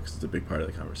because it's a big part of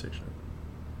the conversation.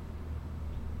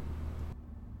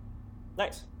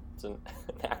 Nice. It's an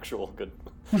actual good,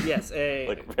 Yes,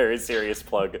 like very serious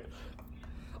plug.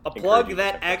 a plug encouraging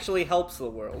that check. actually helps the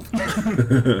world.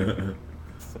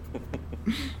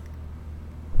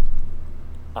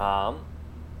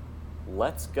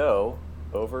 Let's go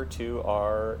over to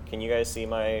our. Can you guys see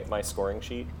my scoring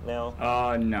sheet now?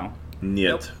 No.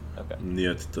 Niet. Okay.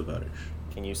 Niet tovarish.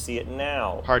 Can you see it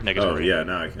now? Hard negatory. Oh, yeah,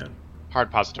 now I can.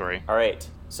 Hard pository. All right.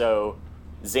 So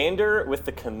Xander with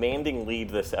the commanding lead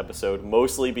this episode,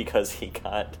 mostly because he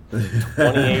got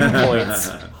 28 points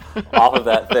off of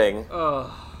that thing.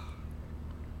 Ugh.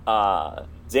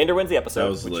 Xander wins the That episode,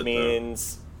 was which lit,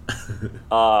 means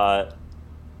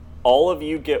all of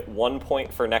you get 1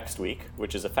 point for next week,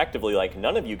 which is effectively like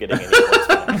none of you getting any points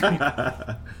for next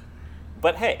week.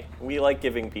 But hey, we like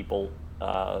giving people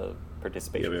Yeah,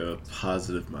 participation. we have a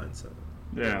positive mindset.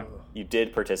 Yeah. You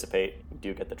did participate. You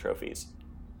do get the trophies.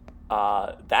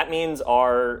 That means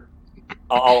our.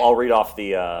 I'll read off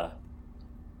the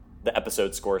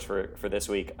episode scores for this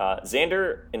week.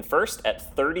 Xander in first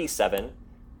at 37.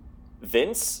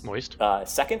 Vince Moist.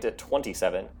 second at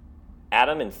 27.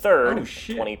 Adam in third Oh, at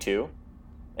shit. 22.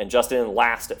 And Justin in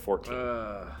last at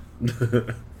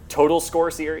 14. Total score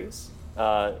series.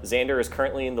 Xander is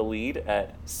currently in the lead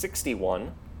at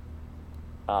 61.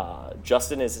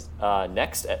 Justin is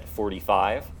next at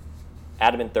 45.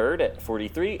 Adam in third at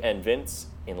 43. And Vince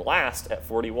in last at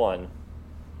 41.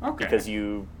 Okay. Because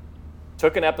you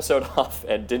took an episode off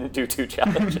and didn't do 2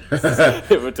 challenges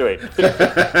in between.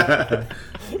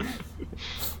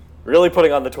 Really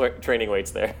putting on the training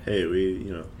weights there. Hey,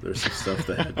 there's some stuff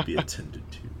that had to be attended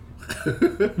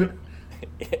to.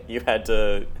 You had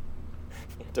to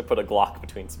put a Glock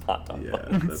between spot on Yeah,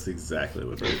 buttons. that's exactly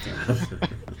what needed to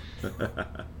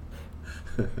happen.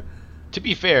 To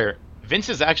be fair, Vince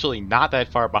is actually not that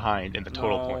far behind in the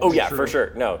total No. points. Oh yeah, True. for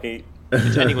sure. No, he.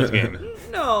 It's anyone's game.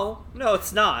 No,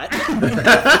 it's not.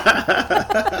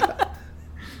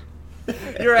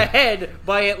 You're ahead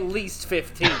by at least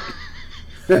 15.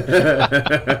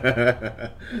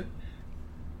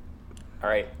 All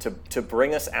right, to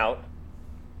bring us out,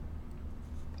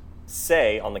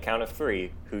 say on the count of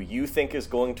 3 who you think is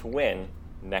going to win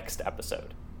next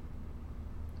episode.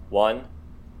 1,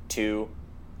 2,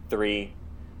 3.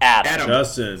 Adam. Adam.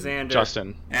 Justin. Xander.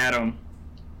 Justin. Adam.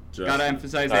 Gotta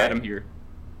emphasize All right. Adam here.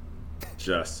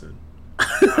 Justin.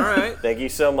 All right. Thank you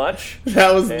so much.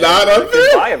 That was And not up there.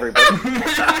 goodbye, everybody.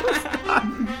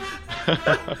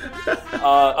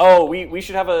 We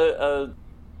should have a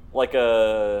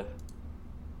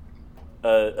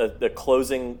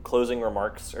closing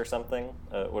remarks or something.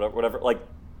 Whatever, like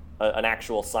an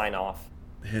actual sign off.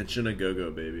 Henshin a go-go,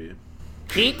 baby.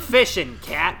 Keep fishing,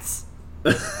 cats.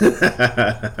 Keep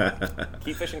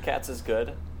fishing cats is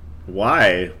good.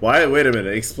 Why? Wait a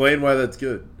minute. Explain why that's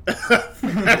good.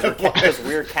 Because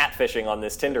we're catfishing on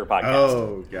this Tinder podcast.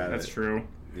 Oh, got it. That's true.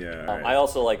 Yeah. I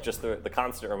also like just the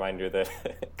constant reminder that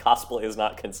cosplay is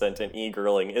not consent and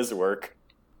e-girling is work.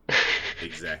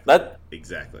 Exactly. That-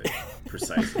 Exactly.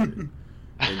 Precisely.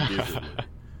 Indubitably.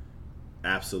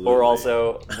 Absolutely. Or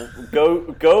also,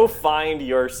 go find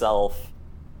yourself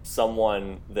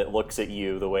someone that looks at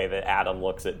you the way that Adam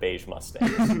looks at beige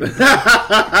mustangs.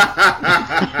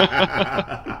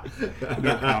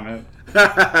 No comment.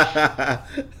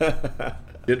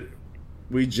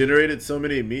 We generated so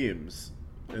many memes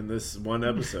in this one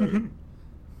episode.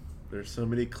 There's so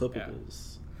many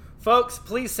clippables. Folks,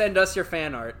 please send us your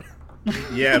fan art.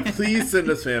 Yeah, please send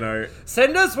us fan art.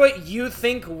 Send us what you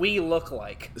think we look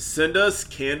like. Send us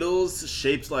candles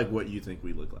shaped like what you think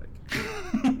we look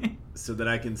like. So that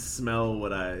I can smell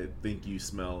what I think you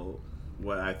smell,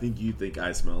 what I think you think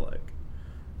I smell like,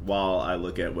 while I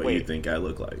look at what you Wait. think I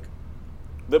look like.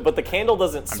 But the candle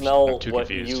doesn't I'm smell too what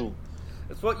confused. you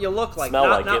It's what you look like. Smell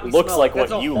not, like. not It we looks smell like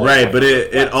That's what a you whole look Right, like. but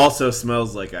it Yes. also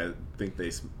smells like I think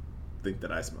think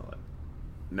that I smell it.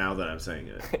 Now that I'm saying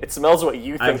it, It smells what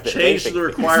you think. I've that changed they the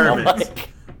think you smell requirements. like.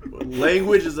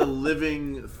 Language is a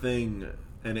living thing,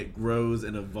 and it grows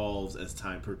and evolves as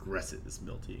time progresses,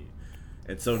 Milty.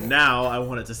 And so now I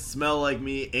want it to smell like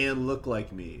me and look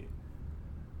like me.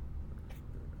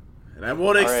 And I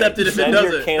won't All accept right, it if it send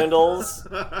doesn't. your candles.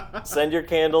 Send your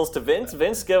candles to Vince.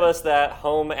 Vince, give us that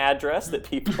home address that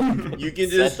people You can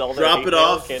send just all their drop hate it mail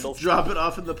off. candles. Drop it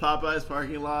off in the Popeyes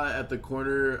parking lot at the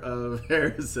corner of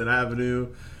Harrison Avenue,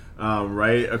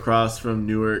 right across from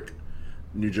Newark,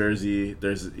 New Jersey.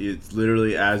 It's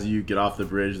literally as you get off the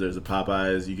bridge. There's a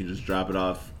Popeyes. You can just drop it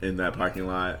off in that parking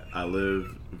lot. I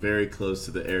live very close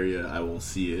to the area. I will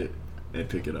see it and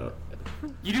pick it up.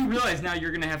 You do realize now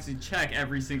you're gonna have to check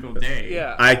every single day.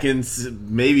 Yeah.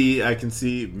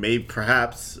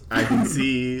 Perhaps I can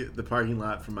see the parking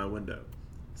lot from my window.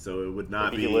 So it would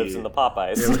not Maybe be. he lives in the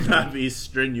Popeyes. It would not be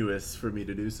strenuous for me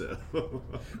to do so.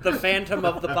 The Phantom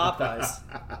of the Popeyes.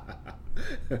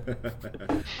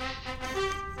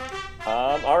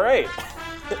 All right.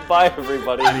 Bye,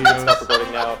 everybody. You can stop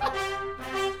recording now.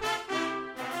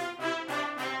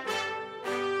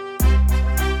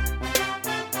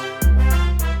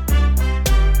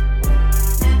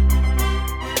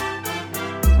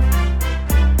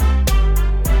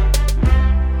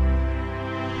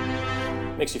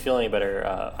 Makes you feel any better?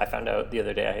 I found out the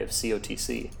other day I have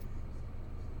COTC.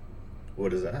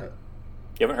 What is that?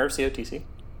 You haven't heard of COTC?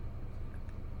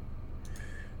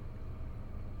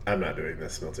 I'm not doing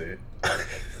this, Milty.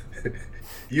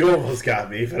 You almost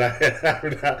got me, but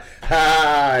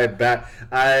I'm not.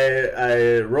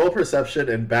 I roll perception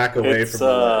and back away from the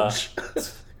ledge.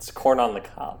 It's corn on the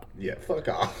cob. Yeah, fuck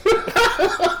off.